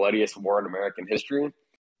to the bloodiest war in American history,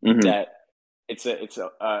 that it's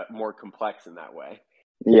a more complex in that way.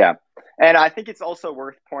 Yeah. And I think it's also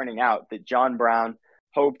worth pointing out that John Brown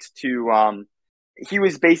hoped to he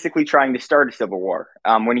was basically trying to start a civil war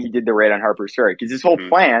when he did the raid on Harper's Ferry, because his whole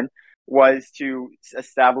plan was to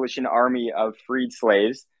establish an army of freed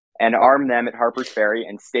slaves and arm them at Harper's Ferry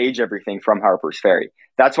and stage everything from Harper's Ferry.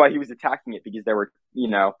 That's why he was attacking it, because there were,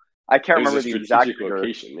 I can't remember the exact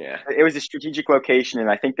location. Yeah, it was a strategic location,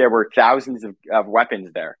 and I think there were thousands of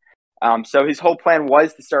weapons there. So his whole plan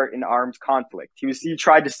was to start an armed conflict. He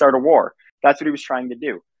tried to start a war. That's what he was trying to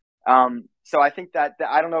do. So I think that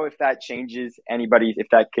I don't know if that changes if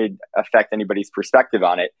that could affect anybody's perspective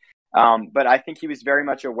on it. But I think he was very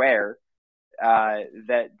much aware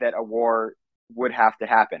that a war would have to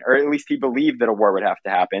happen, or at least he believed that a war would have to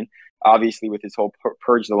happen, obviously with his whole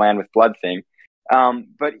purge the land with blood thing.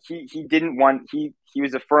 But he didn't want, he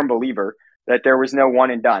was a firm believer that there was no one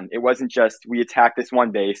and done. It wasn't just we attack this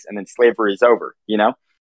one base and then slavery is over.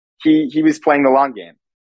 He was playing the long game.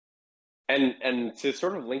 And to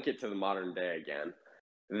sort of link it to the modern day again,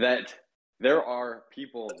 that there are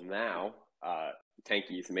people now,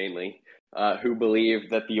 tankies mainly, who believe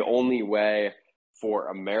that the only way for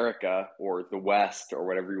America or the West or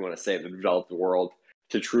whatever you want to say, the developed world,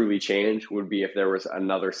 to truly change would be if there was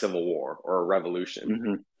another civil war or a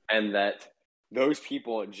revolution. And that those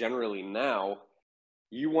people generally now,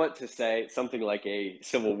 you want to say something like a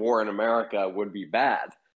civil war in America would be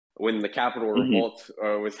bad. When the Capitol revolt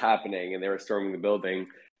was happening and they were storming the building,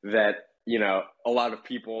 that, a lot of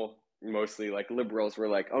people, mostly like liberals, were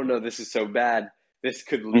like, oh no, this is so bad. this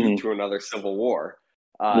could lead to another civil war,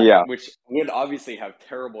 which would obviously have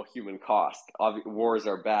terrible human cost. Wars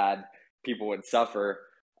are bad. People would suffer.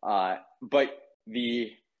 But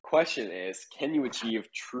the question is, can you achieve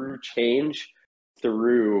true change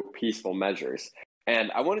through peaceful measures?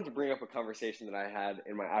 And I wanted to bring up a conversation that I had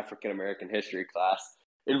in my African American history class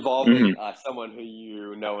involving someone who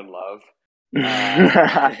you know and love.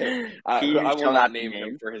 I will not name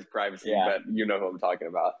him for his privacy, but you know who I'm talking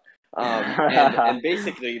about. And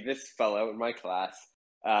basically, this fellow in my class,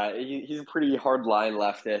 he's a pretty hardline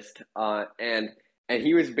leftist, and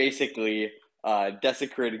he was basically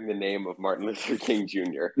desecrating the name of Martin Luther King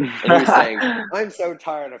Jr. And he was saying, "I'm so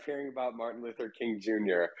tired of hearing about Martin Luther King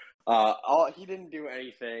Jr. He didn't do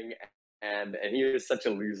anything, and he was such a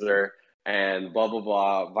loser, and blah blah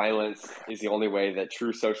blah. Violence is the only way that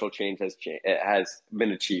true social change has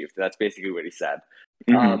been achieved." That's basically what he said.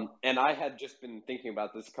 And I had just been thinking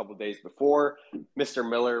about this a couple of days before. Mr.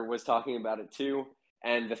 Miller was talking about it too,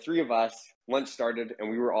 and the three of us, lunch started,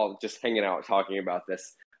 and we were all just hanging out talking about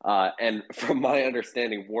this. And from my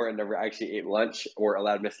understanding, Warren never actually ate lunch or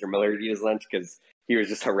allowed Mr. Miller to eat his lunch because he was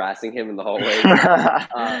just harassing him in the hallways.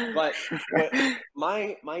 But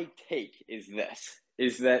my take is this: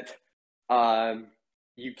 is that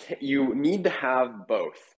you need to have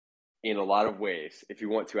both in a lot of ways if you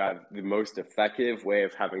want to have the most effective way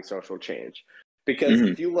of having social change. Because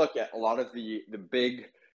if you look at a lot of the big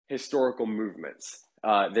historical movements,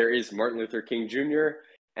 there is Martin Luther King Jr.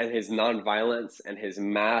 and his nonviolence and his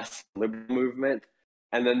mass liberal movement.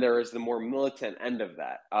 And then there is the more militant end of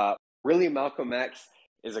that. Really, Malcolm X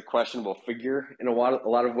is a questionable figure in a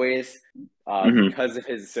lot of ways because of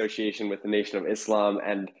his association with the Nation of Islam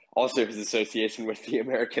and also his association with the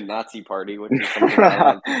American Nazi Party, which is something not a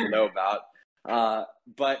lot of people know about.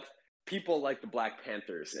 But people like the Black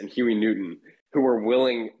Panthers and Huey Newton, who were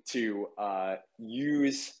willing to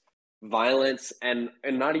use violence and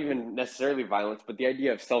not even necessarily violence, but the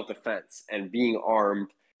idea of self-defense and being armed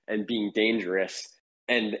and being dangerous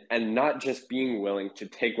and not just being willing to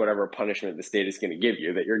take whatever punishment the state is going to give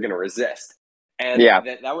you, that you're going to resist. And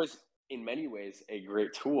that was in many ways a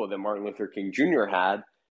great tool that Martin Luther King Jr. had,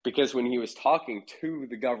 because when he was talking to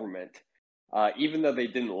the government, even though they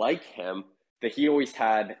didn't like him, that he always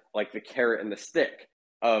had like the carrot and the stick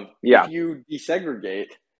of if you desegregate,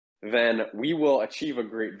 then we will achieve a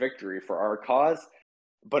great victory for our cause.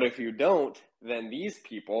 But if you don't, then these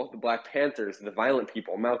people, the Black Panthers, the violent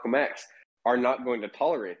people, Malcolm X, are not going to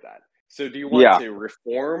tolerate that. So do you want to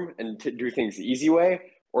reform and to do things the easy way,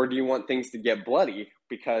 or do you want things to get bloody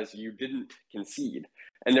because you didn't concede?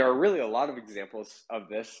 And there are really a lot of examples of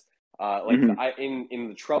this. In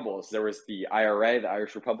the Troubles, there was the IRA, the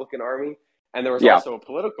Irish Republican Army, and there was also a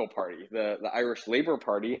political party. The Irish Labour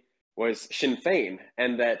Party was Sinn Féin,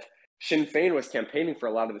 and that Sinn Féin was campaigning for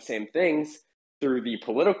a lot of the same things through the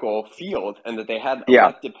political field, and that they had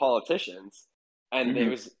elected politicians, and it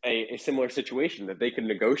was a similar situation that they could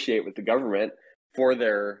negotiate with the government for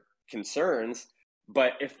their concerns.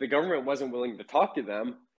 But if the government wasn't willing to talk to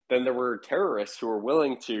them, then there were terrorists who were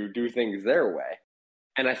willing to do things their way.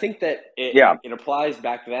 And I think that it applies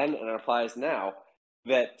back then and it applies now,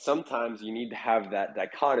 that sometimes you need to have that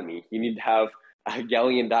dichotomy. You need to have a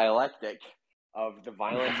Hegelian dialectic of the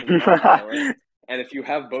violence and the non-violence. And if you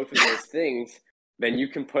have both of those things, then you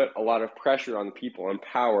can put a lot of pressure on the people in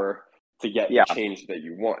power to get the change that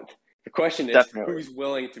you want. The question is who's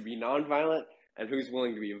willing to be nonviolent and who's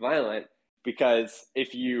willing to be violent, because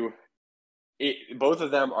both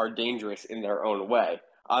of them are dangerous in their own way.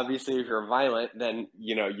 Obviously, if you're violent, then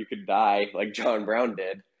you could die like John Brown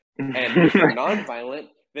did. And if you're nonviolent,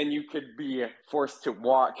 then you could be forced to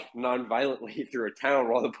walk nonviolently through a town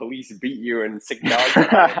while the police beat you and sick dogs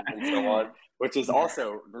and so on, which is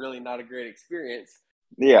also really not a great experience.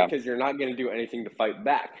 Because you're not going to do anything to fight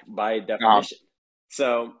back by definition.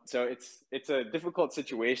 So it's a difficult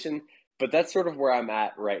situation, but that's sort of where I'm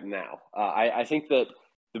at right now. I think that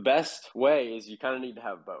the best way is you kind of need to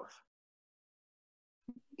have both.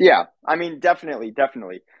 Yeah, I mean, definitely.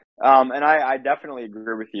 And I definitely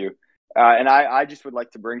agree with you. And I just would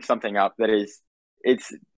like to bring something up that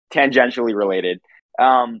it's tangentially related.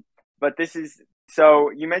 But this is,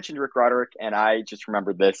 so you mentioned Rick Roderick, and I just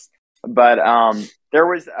remembered this. But there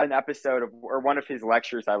was an episode or one of his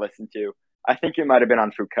lectures I listened to. I think it might have been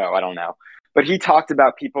on Foucault. I don't know. But he talked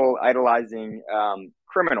about people idolizing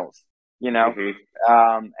criminals,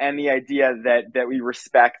 and the idea that we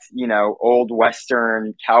respect, old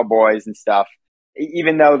Western cowboys and stuff,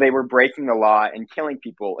 even though they were breaking the law and killing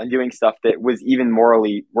people and doing stuff that was even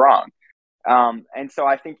morally wrong. And so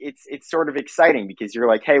I think it's sort of exciting because you're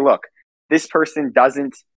like, hey, look, this person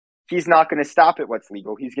doesn't he's not going to stop at what's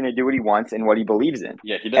legal. He's going to do what he wants and what he believes in.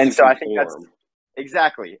 Yeah, he And doesn't so I think that's conform.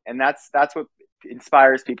 exactly, and that's what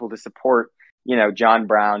inspires people to support, John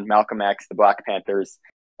Brown, Malcolm X, the Black Panthers,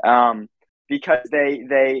 because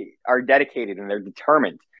they are dedicated and they're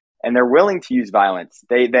determined and they're willing to use violence.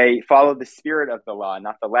 They follow the spirit of the law,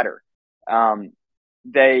 not the letter.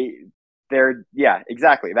 They they're yeah,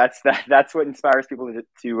 exactly. That's what inspires people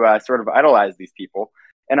to sort of idolize these people.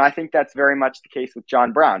 And I think that's very much the case with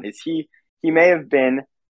John Brown. Is he may have been,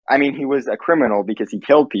 I mean, he was a criminal because he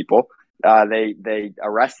killed people. They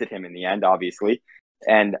arrested him in the end, obviously,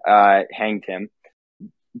 and hanged him.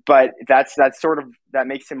 But that's sort of that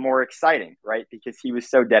makes him more exciting, right? Because he was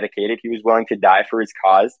so dedicated, he was willing to die for his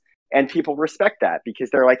cause, and people respect that because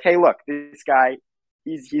they're like, hey, look, this guy,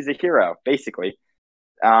 he's a hero, basically.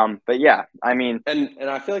 But yeah, I mean, and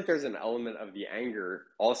I feel like there's an element of the anger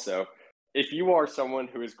also. If you are someone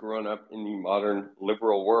who has grown up in the modern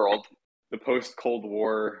liberal world, the post-Cold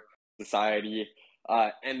War society,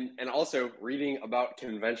 and also reading about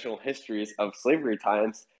conventional histories of slavery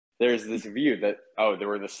times, there's this view that, there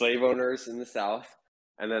were the slave owners in the South,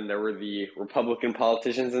 and then there were the Republican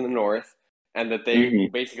politicians in the North, and that they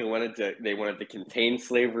basically wanted to contain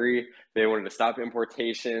slavery, they wanted to stop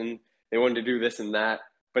importation, they wanted to do this and that,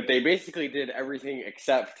 but they basically did everything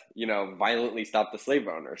except, violently stop the slave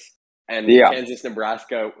owners. And yeah, Kansas,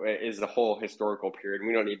 Nebraska is the whole historical period.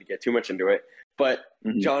 We don't need to get too much into it. But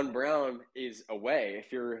John Brown is a way,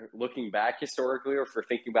 if you're looking back historically or if you're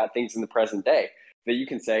thinking about things in the present day, that you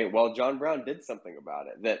can say, well, John Brown did something about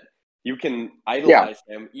it, that you can idolize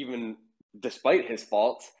him even despite his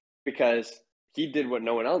faults because he did what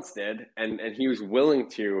no one else did. And he was willing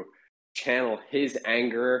to channel his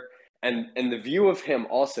anger and the view of him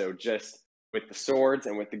also just with the swords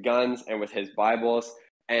and with the guns and with his Bibles,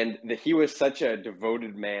 and that he was such a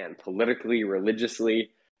devoted man politically,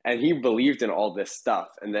 religiously, and he believed in all this stuff,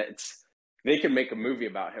 and that they could make a movie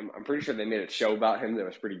about him. I'm pretty sure they made a show about him that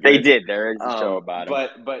was pretty good. They did. There is a show about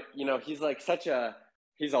him. But he's like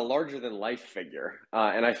he's a larger than life figure,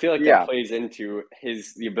 and I feel like that plays into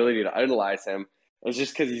the ability to idolize him. It's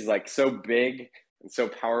just because he's like so big and so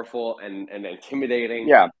powerful and intimidating.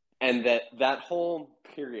 Yeah. And that whole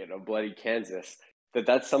period of bloody Kansas,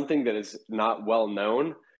 that's something that is not well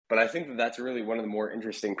known, but I think that's really one of the more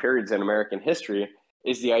interesting periods in American history,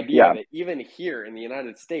 is the idea that even here in the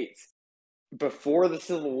United States, before the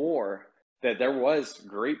Civil War, that there was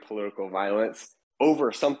great political violence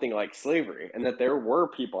over something like slavery, and that there were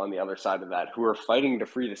people on the other side of that who were fighting to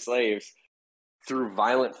free the slaves through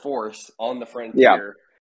violent force on the frontier.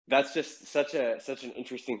 That's just such an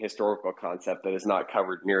interesting historical concept that is not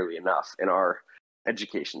covered nearly enough in our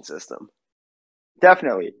education system.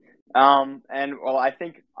 Definitely. And well, I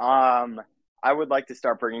think I would like to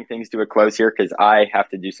start bringing things to a close here because I have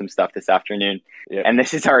to do some stuff this afternoon, and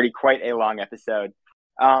this is already quite a long episode.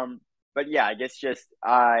 But yeah, I guess just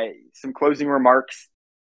some closing remarks.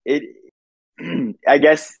 I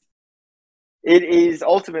guess it is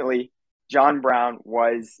ultimately John Brown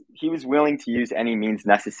was willing to use any means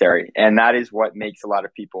necessary, and that is what makes a lot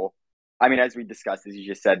of people. I mean, as we discussed, as you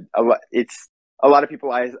just said, it's a lot of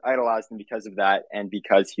people idolized him because of that, and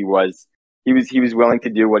because he was willing to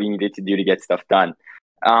do what he needed to do to get stuff done.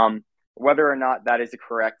 Whether or not that is a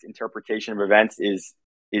correct interpretation of events is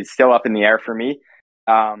still up in the air for me.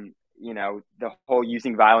 The whole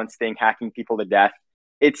using violence thing, hacking people to death,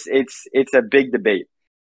 it's a big debate.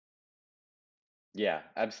 Yeah,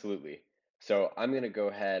 absolutely. So I'm going to go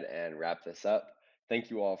ahead and wrap this up. Thank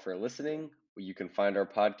you all for listening. You can find our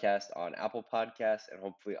podcast on Apple Podcasts and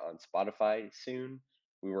hopefully on Spotify soon.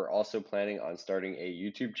 We were also planning on starting a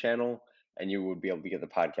YouTube channel, and you would be able to get the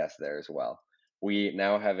podcast there as well. We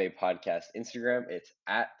now have a podcast Instagram. It's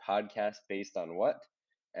at podcast based on what,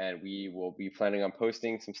 and we will be planning on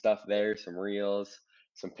posting some stuff there, some reels,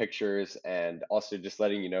 some pictures, and also just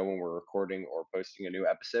letting you know when we're recording or posting a new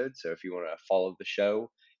episode. So if you want to follow the show,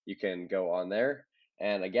 you can go on there.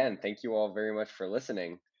 And again, thank you all very much for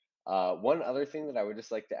listening. One other thing that I would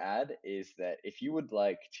just like to add is that if you would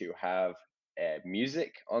like to have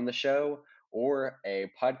music on the show or a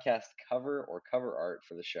podcast cover or cover art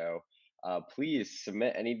for the show, please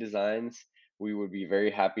submit any designs. We would be very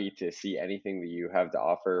happy to see anything that you have to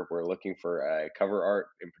offer. We're looking for cover art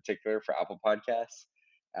in particular for Apple Podcasts.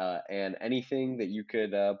 And anything that you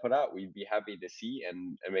could put out, we'd be happy to see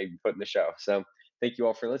and maybe put in the show. So thank you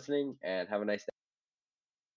all for listening, and have a nice day.